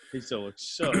fuck. He still looks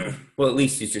so. Well, at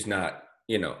least he's just not,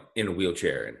 in a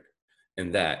wheelchair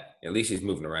and that. At least he's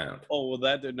moving around. Oh well,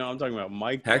 no, I'm talking about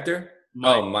Mike. Hector?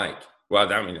 Mike. Oh, Mike.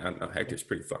 Well, I mean, I don't know. Hector's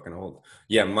pretty fucking old.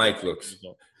 Yeah, Mike looks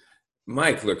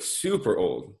super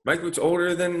old. Mike looks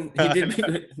older than he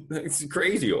did. It's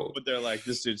crazy old. But they're like,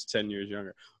 this dude's 10 years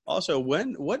younger. Also,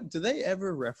 what do they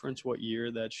ever reference what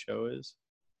year that show is?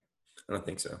 I don't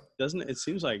think so. Doesn't it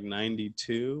seems like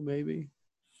 92 maybe?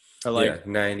 Or like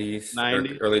 90s,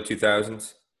 90s? Early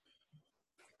 2000s.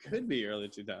 Could be early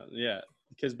 2000s. Yeah,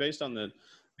 because based on I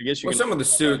guess some of the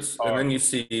suits, and then you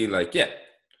see like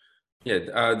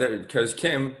because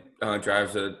Kim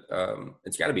drives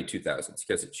it's got to be 2000s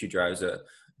because she drives a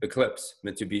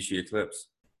Mitsubishi Eclipse.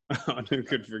 Oh, who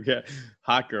could forget?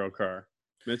 Hot girl car.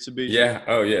 Mitsubishi. Yeah.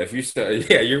 Oh, yeah. If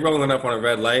you're rolling up on a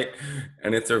red light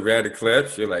and it's a red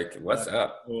Eclipse, you're like, what's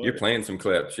up? You're playing some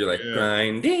clips. You're like,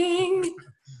 grinding.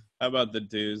 How about the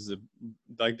dudes?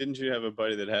 Didn't you have a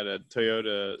buddy that had a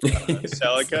Toyota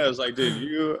Celica? I was like, dude,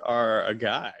 you are a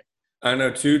guy. I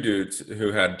know 2 dudes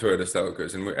who had Toyota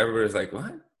Celicas, and everybody's like,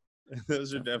 what?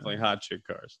 Those are definitely hot chick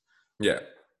cars. Yeah.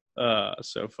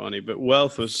 So funny. But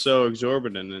wealth was so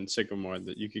exorbitant in Sycamore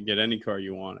that you could get any car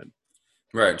you wanted.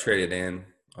 Right, traded in,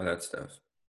 all that stuff.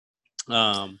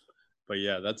 But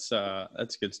yeah, that's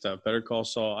good stuff. Better Call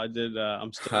Saul. I did.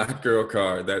 I'm still hot girl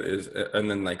car. That is, and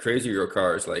then like crazy girl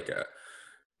cars like a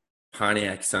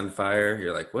Pontiac Sunfire.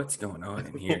 You're like, what's going on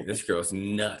in here? This girl's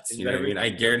nuts. You know what I mean? I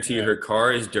guarantee you her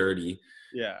car is dirty.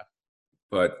 Yeah.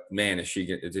 But man, is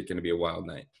it going to be a wild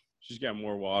night? She's got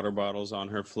more water bottles on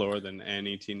her floor than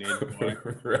any teenage boy.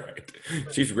 Right.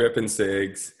 She's ripping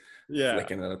cigs. Yeah.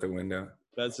 Flicking out the window.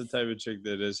 That's the type of chick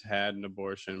that has had an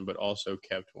abortion, but also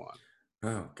kept one.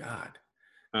 Oh, God.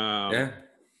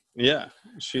 Yeah.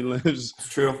 She lives. It's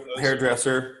true.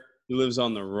 Hairdresser. She lives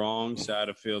on the wrong side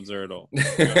of Fields Erdel.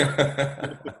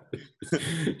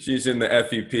 She's in the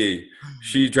FEP.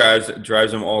 She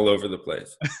drives them all over the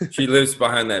place. She lives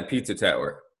behind that pizza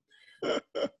tower.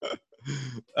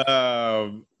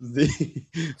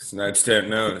 Snide stamp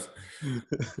nose.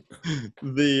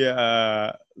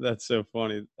 That's so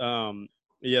funny.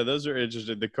 Yeah, those are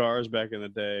interesting. The cars back in the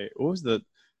day. What was I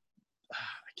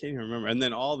can't even remember. And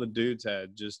then all the dudes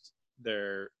had just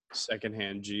their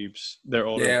secondhand Jeeps. They're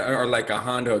older. Yeah, or like a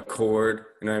Honda Accord.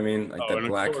 You know what I mean? Like that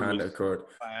black Honda Accord.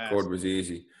 Accord was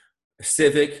easy.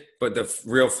 Civic, but the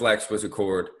real flex was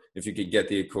Accord. If you could get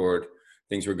the Accord,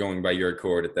 things were going by your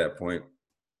Accord at that point.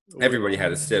 Everybody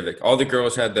had a Civic. All the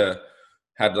girls had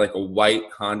like a white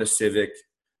Honda Civic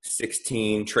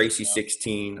 16, Tracy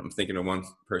 16. I'm thinking of one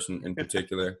person in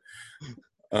particular.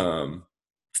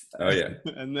 Oh yeah.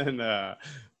 And then I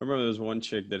remember there was one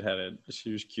chick that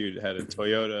she was cute, had a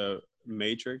Toyota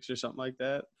Matrix or something like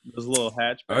that. Those little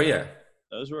hatchbacks. Oh yeah.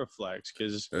 Those were a flex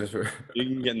because you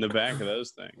can get in the back of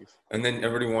those things. And then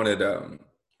everybody wanted or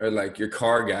like your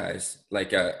car guys,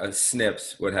 like a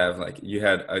Snips would have like you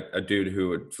had a dude who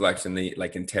would flex in the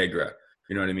like Integra,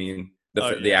 you know what I mean?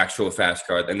 The actual fast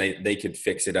car, and they could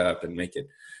fix it up and make it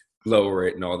lower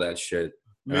it and all that shit.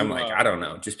 And I'm like, I don't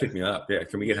know, just pick me up. Yeah,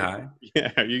 can we get high?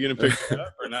 Yeah, are you gonna pick me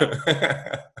up or not?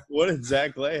 What if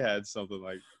Zach Lay had something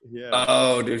like? Yeah.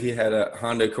 Oh, dude, he had a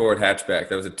Honda Accord hatchback.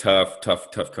 That was a tough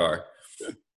car.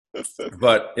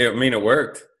 But I mean, it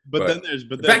worked. but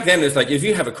back then it's like if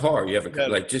you have a car, you have a car.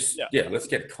 had, Like just let's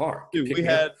get a car. dude, Pick we me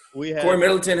up. had Corey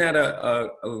Middleton had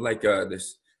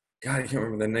this. God, I can't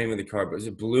remember the name of the car, but it was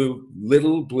a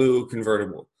little blue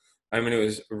convertible. I mean, it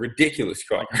was a ridiculous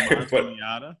car, like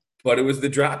Miata. but it was the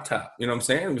drop top. You know what I'm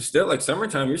saying? It was still like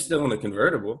summertime. You're still in a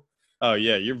convertible. Oh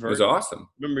yeah, It was awesome.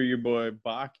 Remember your boy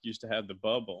Bach used to have the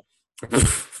bubble.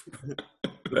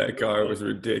 That car was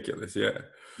ridiculous. Yeah.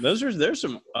 There's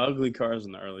some ugly cars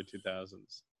in the early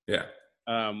 2000s. Yeah.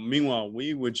 Meanwhile,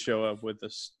 we would show up with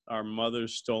our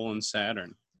mother's stolen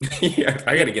Saturn. Yeah,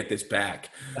 I got to get this back.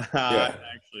 I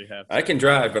actually have to. I can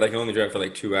drive, but I can only drive for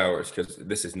like 2 hours because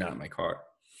this is not my car.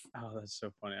 Oh, that's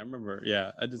so funny. I remember,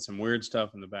 I did some weird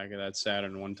stuff in the back of that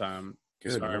Saturn one time.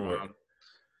 Good Sorry, Lord. Mom.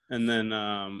 And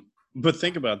then, but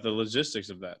think about the logistics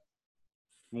of that.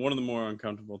 One of the more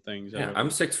uncomfortable things. Yeah, I'm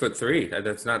 6'3".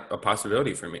 That's not a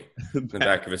possibility for me in the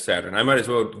back of a Saturn. I might as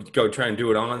well go try and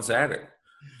do it on Saturn.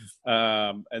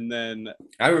 And then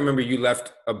I remember you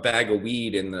left a bag of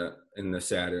weed in the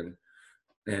Saturn,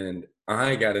 and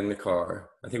I got in the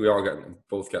car. I think we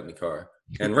both got in the car,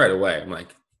 and right away I'm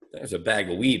like, "There's a bag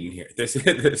of weed in here. This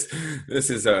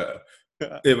is a."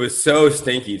 It was so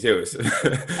stinky too,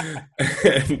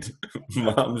 and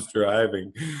Mom's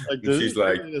driving. like, and she's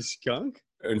like, a skunk.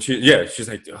 And she's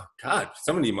like, "Oh God,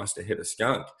 somebody must have hit a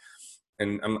skunk."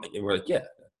 And we're like, "Yeah,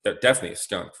 definitely a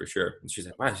skunk for sure." And she's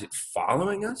like, "Why is it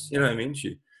following us?" You know what I mean?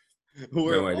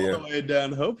 We're no idea. all the way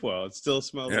down Hopewell. It still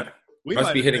smells like we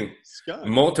must be hitting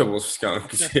multiple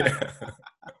skunks. Yeah.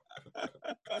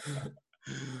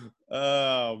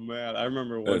 Oh man, I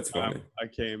remember one time I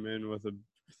came in with a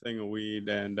thing of weed,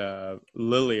 and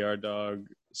Lily, our dog,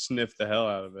 sniffed the hell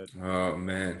out of it. Oh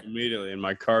man! Immediately in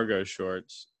my cargo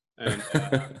shorts. And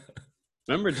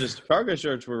remember, just cargo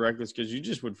shorts were reckless because you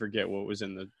just would forget what was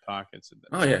in the pockets.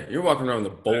 Oh yeah, you're walking around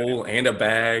with a bowl and a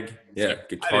bag. Yeah,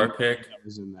 guitar pick. That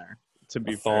was in there. To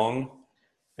be thong.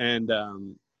 Fair. And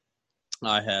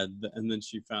and then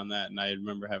she found that, and I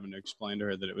remember having to explain to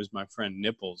her that it was my friend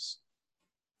Nipples,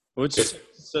 which is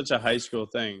such a high school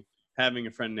thing, having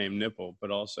a friend named Nipple, but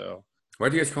also. Why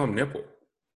do you guys call him Nipple?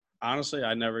 Honestly,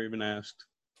 I never even asked.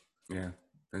 Yeah,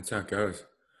 that's how it goes.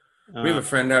 We have a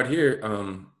friend out here,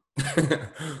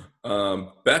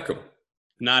 Beckham.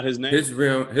 Not his name. His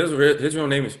real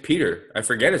name is Peter. I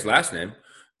forget his last name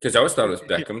because I always thought it was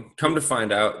Beckham. Come to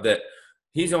find out that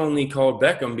he's only called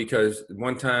Beckham because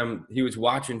one time he was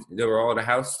watching. They were all at a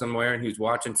house somewhere, and he was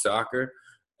watching soccer.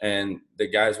 And the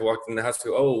guys walked in the house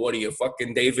and go, "Oh, what are you,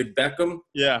 fucking David Beckham?"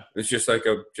 Yeah, it's just like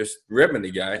just ribbing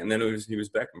the guy, and then he was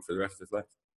Beckham for the rest of his life.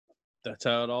 That's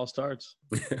how it all starts.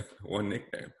 One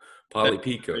nickname. Polly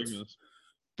Pecos.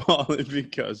 Polly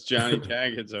Pecos. Johnny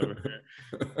Jackets over here.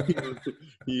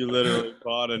 He literally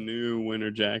bought a new winter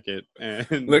jacket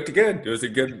and looked good. It was a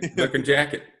good looking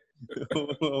jacket.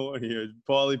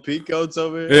 Polly Pecos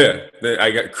over here. Yeah,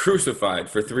 I got crucified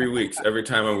for 3 weeks every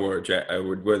time I wore a jacket. I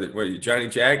would wear what are you, Johnny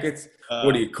Jackets?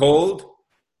 What are you, cold?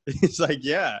 He's like,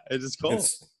 yeah, it is cold.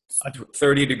 It's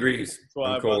 30 degrees. That's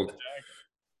why I'm cold.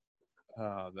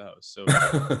 Oh, that was so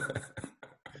good.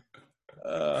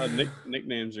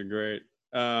 Nicknames are great.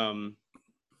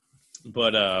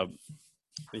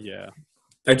 Yeah.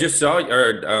 I just saw you,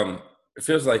 or it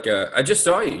feels like I just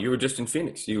saw you. You were just in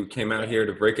Phoenix. You came out here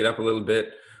to break it up a little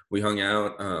bit. We hung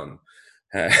out.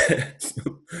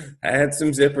 Had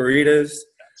some zipperitas.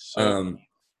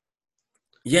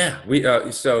 Yeah, we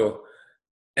so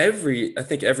I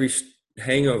think every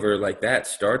hangover like that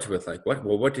starts with like,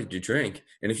 what did you drink?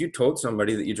 And if you told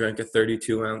somebody that you drank a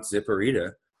 32-ounce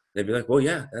zipperita, they'd be like, well,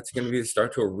 yeah, that's going to be the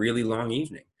start to a really long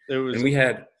evening. And we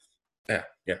had, yeah,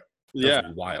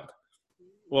 wild.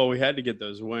 Well, we had to get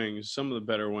those wings, some of the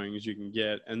better wings you can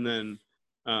get. And then,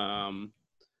 I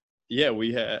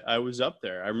was up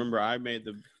there. I remember I made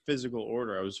the physical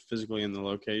order. I was physically in the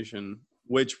location,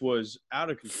 which was out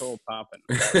of control popping.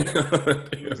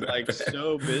 It was like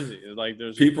so busy. Like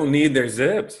there's people need their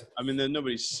zips. I mean, there's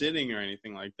nobody sitting or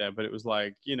anything like that, but it was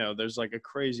like, there's like a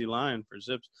crazy line for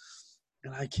zips.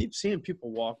 And I keep seeing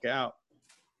people walk out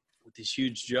with these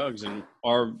huge jugs. And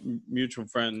our mutual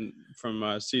friend from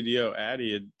CDO,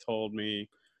 Addie, had told me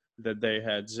that they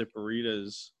had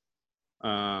zipperitas.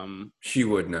 She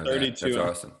would know that. That's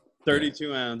awesome.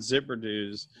 32-ounce zipper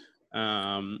dues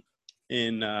for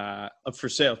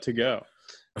sale to go.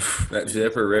 That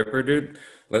zipper ripper, dude.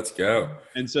 Let's go.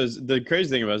 And so the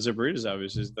crazy thing about zipperitas,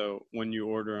 obviously, is though when you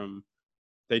order them,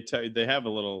 they have a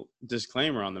little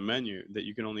disclaimer on the menu that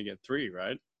you can only get 3,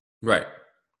 right? Right.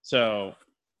 So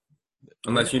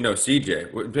unless you know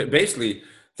CJ, basically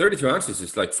 32 ounces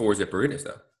is like 4 zipperitas,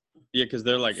 though. Yeah, because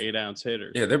they're like 8-ounce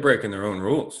hitters. Yeah, they're breaking their own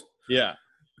rules. Yeah.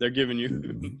 They're giving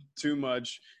you too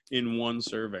much in one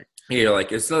serving. Yeah, you're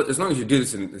like, as long as you do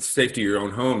this in safe to your own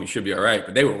home, you should be all right.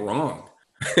 But they were wrong.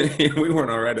 We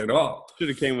weren't all right at all. Should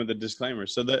have came with a disclaimer.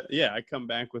 So that, yeah, I come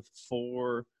back with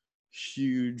 4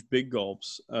 huge big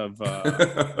gulps of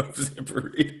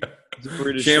Zipperita.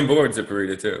 Zipperita. Chambord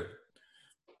Zipperita too.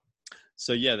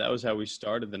 So yeah, that was how we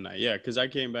started the night. Yeah, because I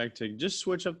came back to just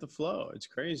switch up the flow. It's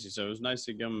crazy. So it was nice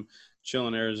to come chill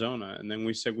in Arizona, and then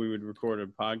we said we would record a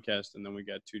podcast, and then we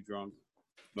got too drunk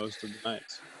most of the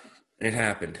nights. It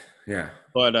happened, yeah.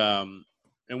 But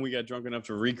and we got drunk enough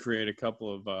to recreate a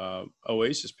couple of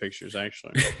Oasis pictures,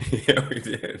 actually. Yeah, we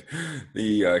did.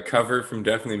 The cover from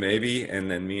Definitely Maybe, and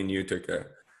then me and you took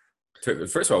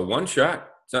first of all, one shot.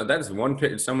 So that is one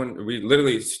picture. We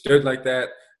literally stood like that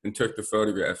and took the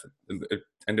photograph. It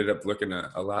ended up looking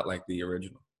a lot like the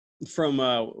original. From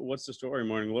What's the Story?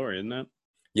 Morning Glory, isn't that?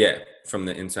 Yeah, from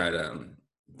the inside,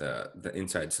 the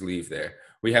inside sleeve there.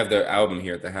 We have the album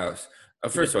here at the house.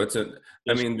 First of all,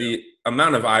 the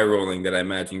amount of eye rolling that I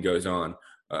imagine goes on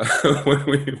when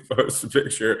we post a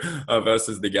picture of us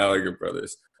as the Gallagher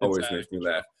brothers always makes me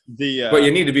laugh. But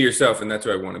you need to be yourself, and that's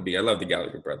who I want to be. I love the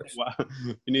Gallagher brothers. Wow.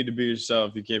 You need to be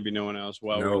yourself. You can't be no one else.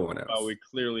 While we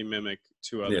clearly mimic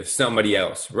 2 others. Yeah, somebody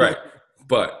else, right?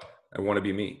 But I want to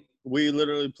be me. We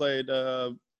literally played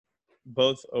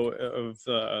both of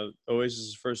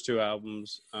Oasis' first 2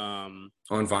 albums on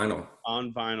vinyl,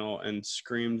 and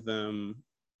screamed them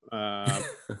at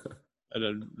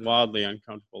a wildly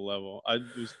uncomfortable level. I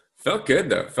just felt good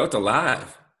though, felt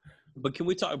alive. But can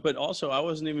we talk? But also, I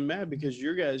wasn't even mad because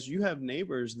you have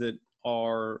neighbors that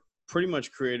are pretty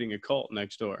much creating a cult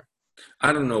next door.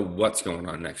 I don't know what's going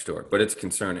on next door, but it's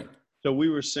concerning. So we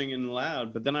were singing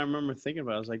loud, but then I remember thinking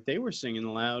about it. I was like, they were singing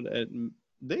loud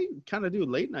they kind of do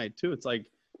late night too. It's like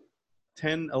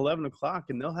 10, 11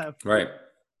 o'clock, and they'll have right.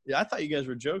 Yeah, I thought you guys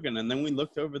were joking, and then we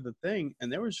looked over the thing,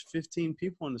 and there was 15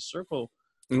 people in a circle.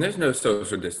 And there's no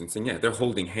social distancing. Yeah, they're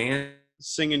holding hands,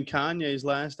 singing Kanye's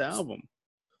last album.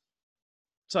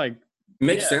 It's like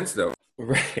makes sense though,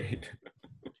 right?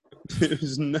 It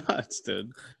was nuts,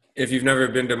 dude. If you've never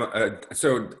been to,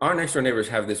 so our next door neighbors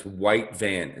have this white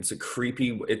van. It's a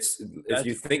creepy. If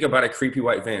you think about a creepy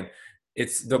white van,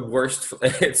 it's the worst.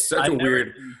 It's such a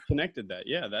weird. Connected that,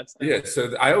 yeah,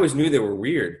 So I always knew they were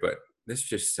weird, but this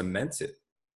just cements it.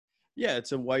 Yeah,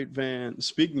 it's a white van.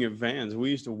 Speaking of vans,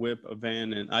 we used to whip a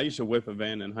van, and I used to whip a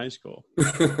van in high school.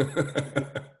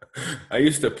 I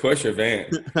used to push a van.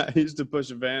 I used to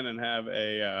push a van and have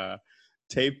a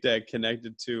tape deck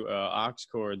connected to an aux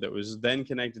cord that was then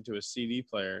connected to a CD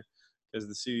player because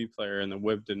the CD player and the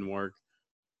whip didn't work.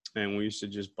 And we used to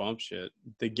just bump shit.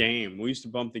 The Game. We used to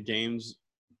bump The Game's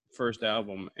first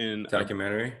album in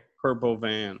documentary. Purple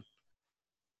van.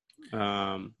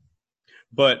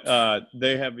 But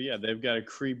they've got a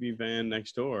creepy van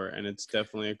next door, and it's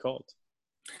definitely a cult.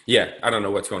 Yeah, I don't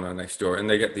know what's going on next door. And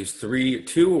they got these 2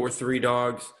 or 3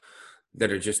 dogs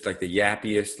that are just like the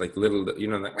yappiest, like little,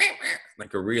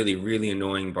 like a really, really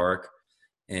annoying bark.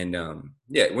 And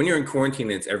when you're in quarantine,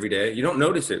 it's every day. You don't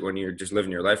notice it when you're just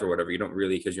living your life or whatever. You don't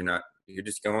really, because you're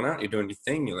just going out, you're doing your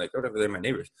thing. You're like, whatever, they're my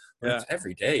neighbors. But it's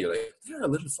every day. You're like, they're a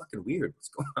little fucking weird. What's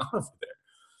going on over there?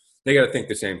 They got to think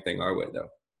the same thing our way, though.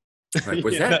 Like,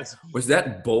 was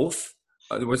that both?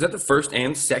 Was that the first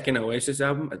and second Oasis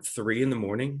album at 3 a.m?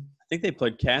 I think they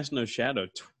played Cast No Shadow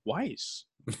twice.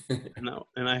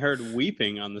 and I heard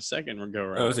Weeping on the second go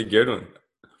round. That was a good one.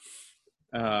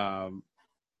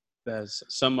 As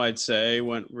some might say,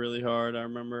 went really hard. I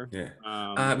remember. Yeah.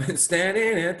 I've been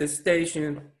standing at the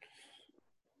station.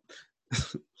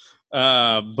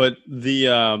 But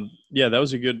that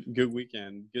was a good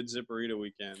weekend. Good Zipperita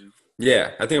weekend.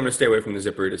 Yeah, I think I'm gonna stay away from the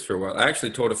Zipperitas for a while. I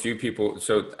actually told a few people,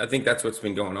 so I think that's what's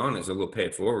been going on is a little pay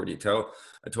it forward. I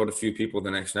told a few people the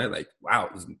next night, like,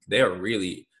 wow, they are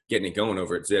really getting it going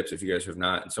over at Zips. If you guys have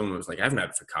not, and someone was like, I haven't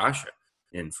had focaccia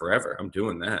in forever. I'm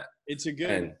doing that. It's a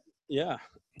good, yeah.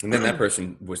 And then that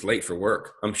person was late for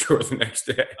work, I'm sure, the next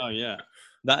day. Oh yeah,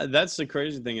 that's the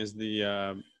crazy thing is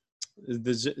the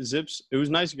Zips. It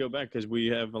was nice to go back because we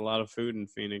have a lot of food in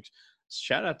Phoenix.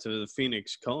 Shout out to the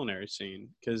Phoenix culinary scene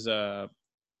because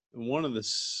one of the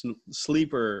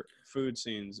sleeper food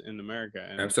scenes in America.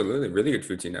 And, absolutely, really good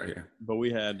food scene out here. But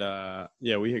we had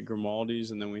we hit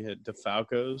Grimaldi's and then we hit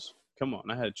DeFalco's. Come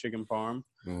on, I had chicken parm.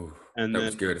 Ooh, and that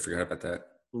was good. I forgot about that.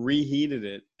 Reheated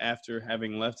it after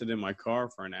having left it in my car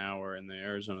for an hour in the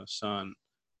Arizona sun,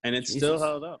 and it still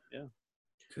held up. Yeah.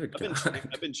 Good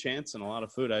I've been chancing a lot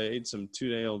of food. I ate some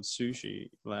 2-day-old sushi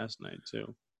last night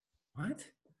too. What?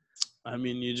 I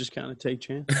mean, you just kind of take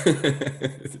chances.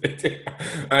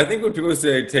 I think when people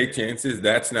say take chances,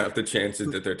 that's not the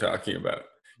chances that they're talking about.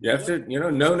 You have to,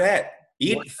 know that.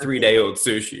 Eat 3-day-old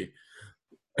sushi.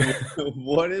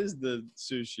 What is the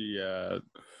sushi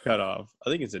cutoff? I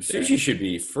think it's a day. Sushi should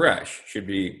be fresh.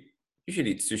 You should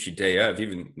eat sushi day of,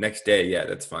 even next day. Yeah,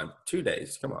 that's fine. 2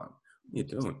 days. Come on. What are you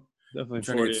doing? Definitely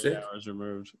Trying to get 48 sick? hours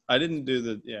removed. I didn't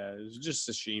do it was just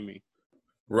sashimi.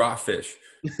 Raw fish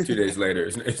 2 days later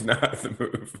is not the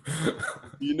move.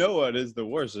 You know what is the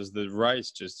worst is the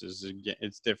rice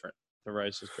it's different. The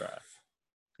rice is dry.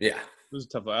 Yeah. It was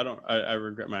tough. I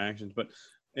regret my actions, but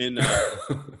in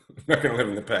not gonna live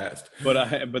in the past.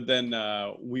 but then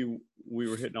we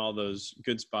were hitting all those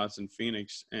good spots in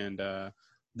Phoenix and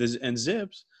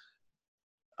Zips.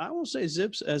 I will say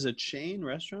Zips as a chain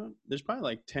restaurant. There's probably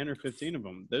like 10 or 15 of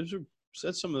them. That's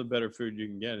some of the better food you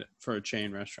can get for a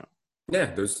chain restaurant.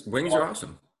 Yeah, those wings are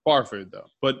awesome. Bar food though,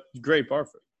 but great bar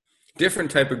food. Different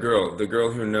type of girl. The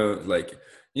girl who knows, like,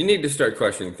 you need to start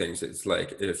questioning things. It's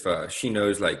like if she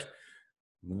knows like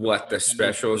what the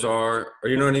specials are, or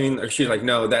you know what I mean? Or she's like,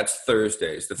 no, that's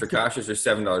Thursdays. The focaccias are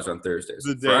 $7 on Thursdays.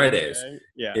 Fridays and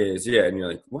you're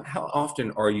like, what? How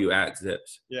often are you at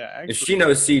Zips? Yeah, actually, if she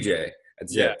knows CJ at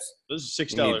Zips, those are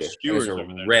 $6 skewers over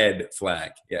there. Red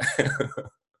flag. Yeah.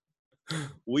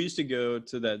 We used to go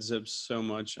to that Zips so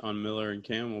much on Miller and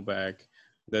Camelback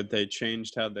that they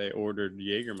changed how they ordered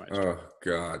Jägermeister. Oh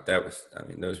God,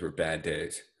 those were bad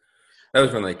days. That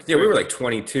was when we were like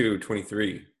 22,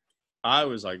 23. I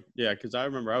was like, because I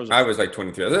remember I was like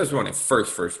 23. That was when I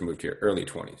first moved here, early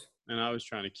 20s. And I was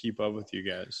trying to keep up with you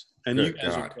guys. And you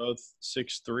guys are both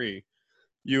 6'3".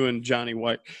 You and Johnny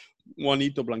White,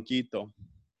 Juanito Blanquito.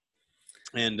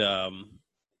 And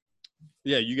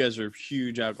you guys are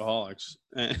huge alcoholics.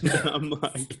 And I'm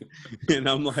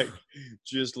like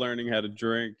just learning how to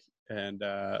drink and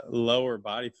lower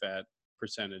body fat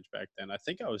percentage back then. I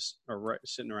think I was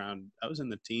sitting around, I was in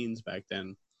the teens back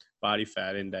then, body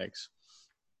fat index.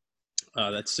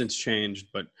 That's since changed,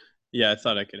 but I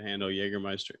thought I could handle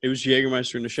Jägermeister. It was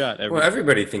Jägermeister in a shot.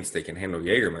 Everybody thinks they can handle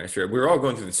Jägermeister. We were all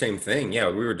going through the same thing. Yeah,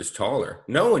 we were just taller.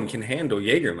 No one can handle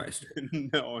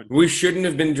Jägermeister. No one. We shouldn't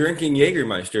have been drinking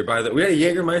Jägermeister. We had a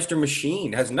Jägermeister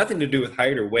machine. It has nothing to do with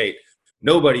height or weight.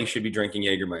 Nobody should be drinking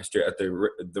Jägermeister at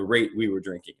the rate we were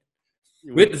drinking.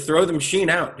 We had to throw the machine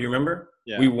out. Do you remember?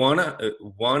 Yeah. We won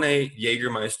a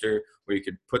Jägermeister where you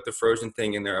could put the frozen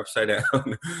thing in there upside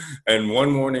down. And one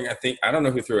morning, I don't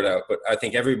know who threw it out, but I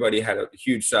think everybody had a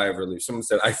huge sigh of relief. Someone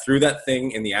said, I threw that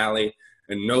thing in the alley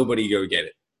and nobody go get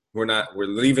it. We're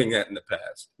leaving that in the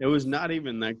past. It was not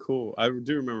even that cool. I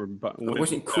do remember. It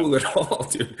wasn't cool at all,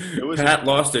 dude. Pat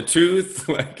lost a tooth.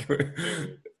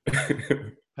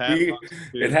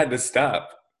 It had to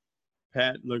stop.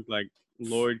 Pat looked like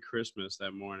Lloyd Christmas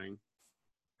that morning.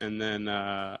 And then,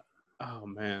 oh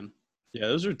man. Yeah,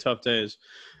 those are tough days.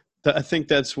 I think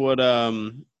that's what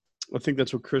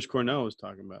Chris Cornell was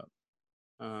talking about.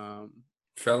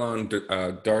 Fell on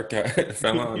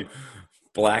fell on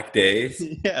black days.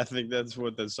 Yeah, I think that's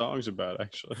what that song's about,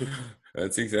 actually.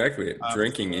 That's exactly it.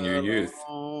 Drinking in your youth.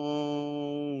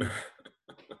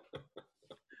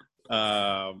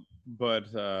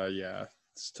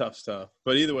 It's tough stuff.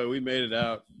 But either way, we made it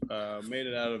out. Made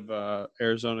it out of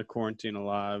Arizona quarantine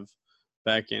alive,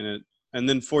 back in it. And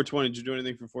then 420. Did you do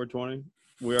anything for 420?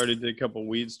 We already did a couple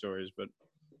weed stories, but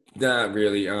not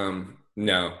really.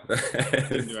 No.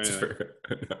 Didn't do anything.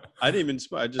 No. I didn't even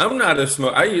smoke. I'm not a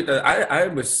smoker. I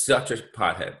was such a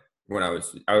pothead when I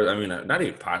was not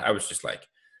even pot. I was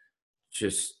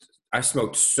I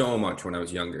smoked so much when I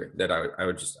was younger that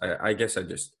I guess at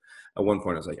one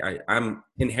point I was like, I'm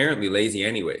inherently lazy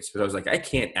anyways. Because I was like, I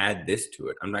can't add this to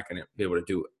it. I'm not going to be able to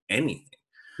do anything.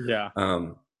 Yeah.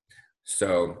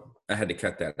 So I had to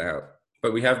cut that out.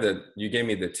 But you gave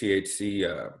me the THC,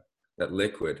 that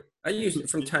liquid. I use it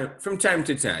from time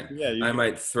to time. Yeah, I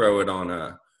might throw it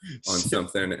on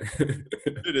something.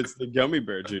 Dude, it's the gummy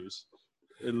bear juice.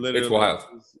 It literally it's wild.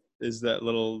 Is that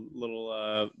little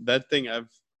that thing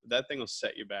will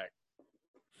set you back.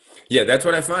 Yeah, that's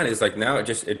what I find is like now it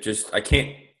just I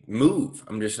can't move.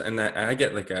 I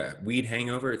get like a weed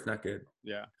hangover. It's not good.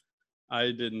 Yeah. I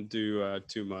didn't do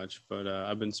too much, but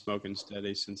I've been smoking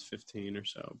steady since 15 or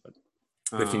so. But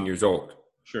 15 years old.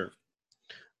 Sure.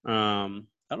 I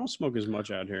don't smoke as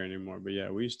much out here anymore, but yeah,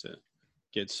 we used to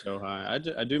get so high.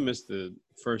 I do miss the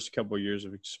first couple of years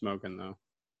of smoking though.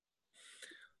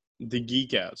 The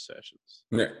geek out sessions.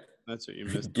 Yeah. That's what you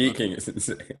missed. Geeking is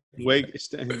insane.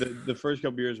 The first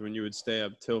couple of years when you would stay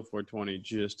up till 420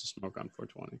 just to smoke on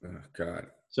 420. Oh God.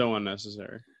 So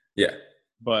unnecessary. Yeah.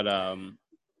 But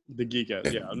the geek out,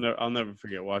 yeah, I'll never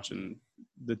forget watching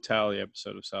the Tally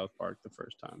episode of South Park the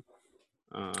first time.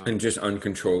 And just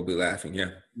uncontrollably laughing.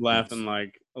 Yeah. Laughing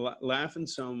laughing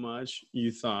so much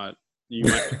you thought you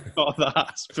might call the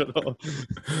hospital.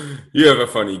 You have a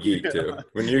funny geek too.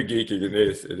 When you're geeking, it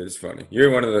is funny.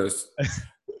 You're one of those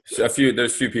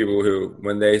there's few people who,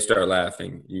 when they start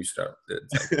laughing, you start.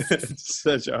 It's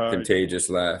such a hard contagious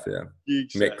laugh. Yeah.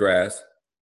 Geek Mick Grass.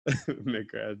 Mick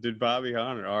Grass. Dude, Bobby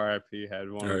Hunter, R.I.P.,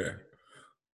 had one of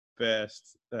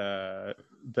the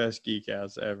best geek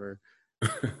outs ever.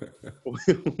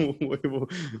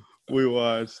 we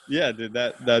watched, yeah, dude.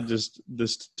 That just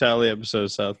this Tally episode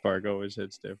of South Park always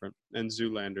hits different, and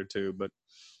Zoolander too. But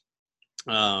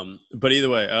either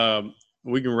way,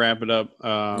 we can wrap it up.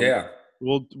 Yeah,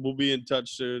 we'll be in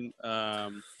touch soon.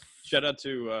 Shout out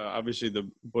to obviously the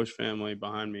Bush family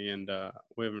behind me, and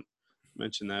we haven't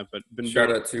mentioned that, but shout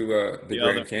out to the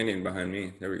Grand Canyon behind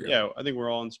me. There we go. Yeah, I think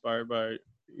we're all inspired by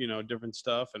different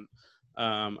stuff, and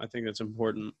I think that's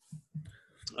important.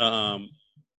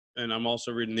 And I'm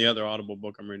also reading the other Audible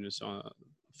book I'm reading is on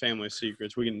Family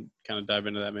Secrets. We can kind of dive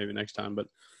into that maybe next time, but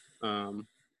don't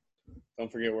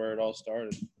forget where it all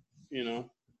started. You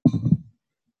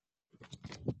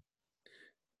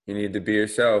need to be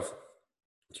yourself,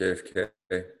 JFK.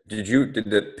 Did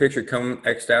the picture come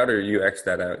X'd out, or you X'd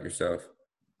that out yourself?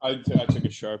 I took a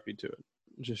Sharpie to it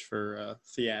just for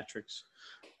theatrics.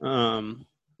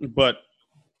 But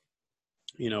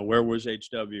where was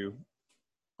HW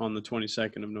on the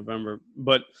 22nd of November?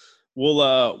 But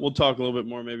we'll talk a little bit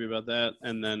more maybe about that,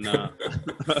 and then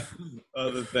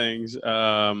other things.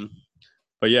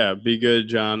 But yeah, be good,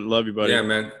 John. Love you, buddy. Yeah,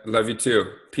 man. Love you too.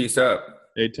 Peace up.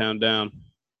 A-Town down.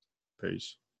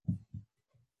 Peace.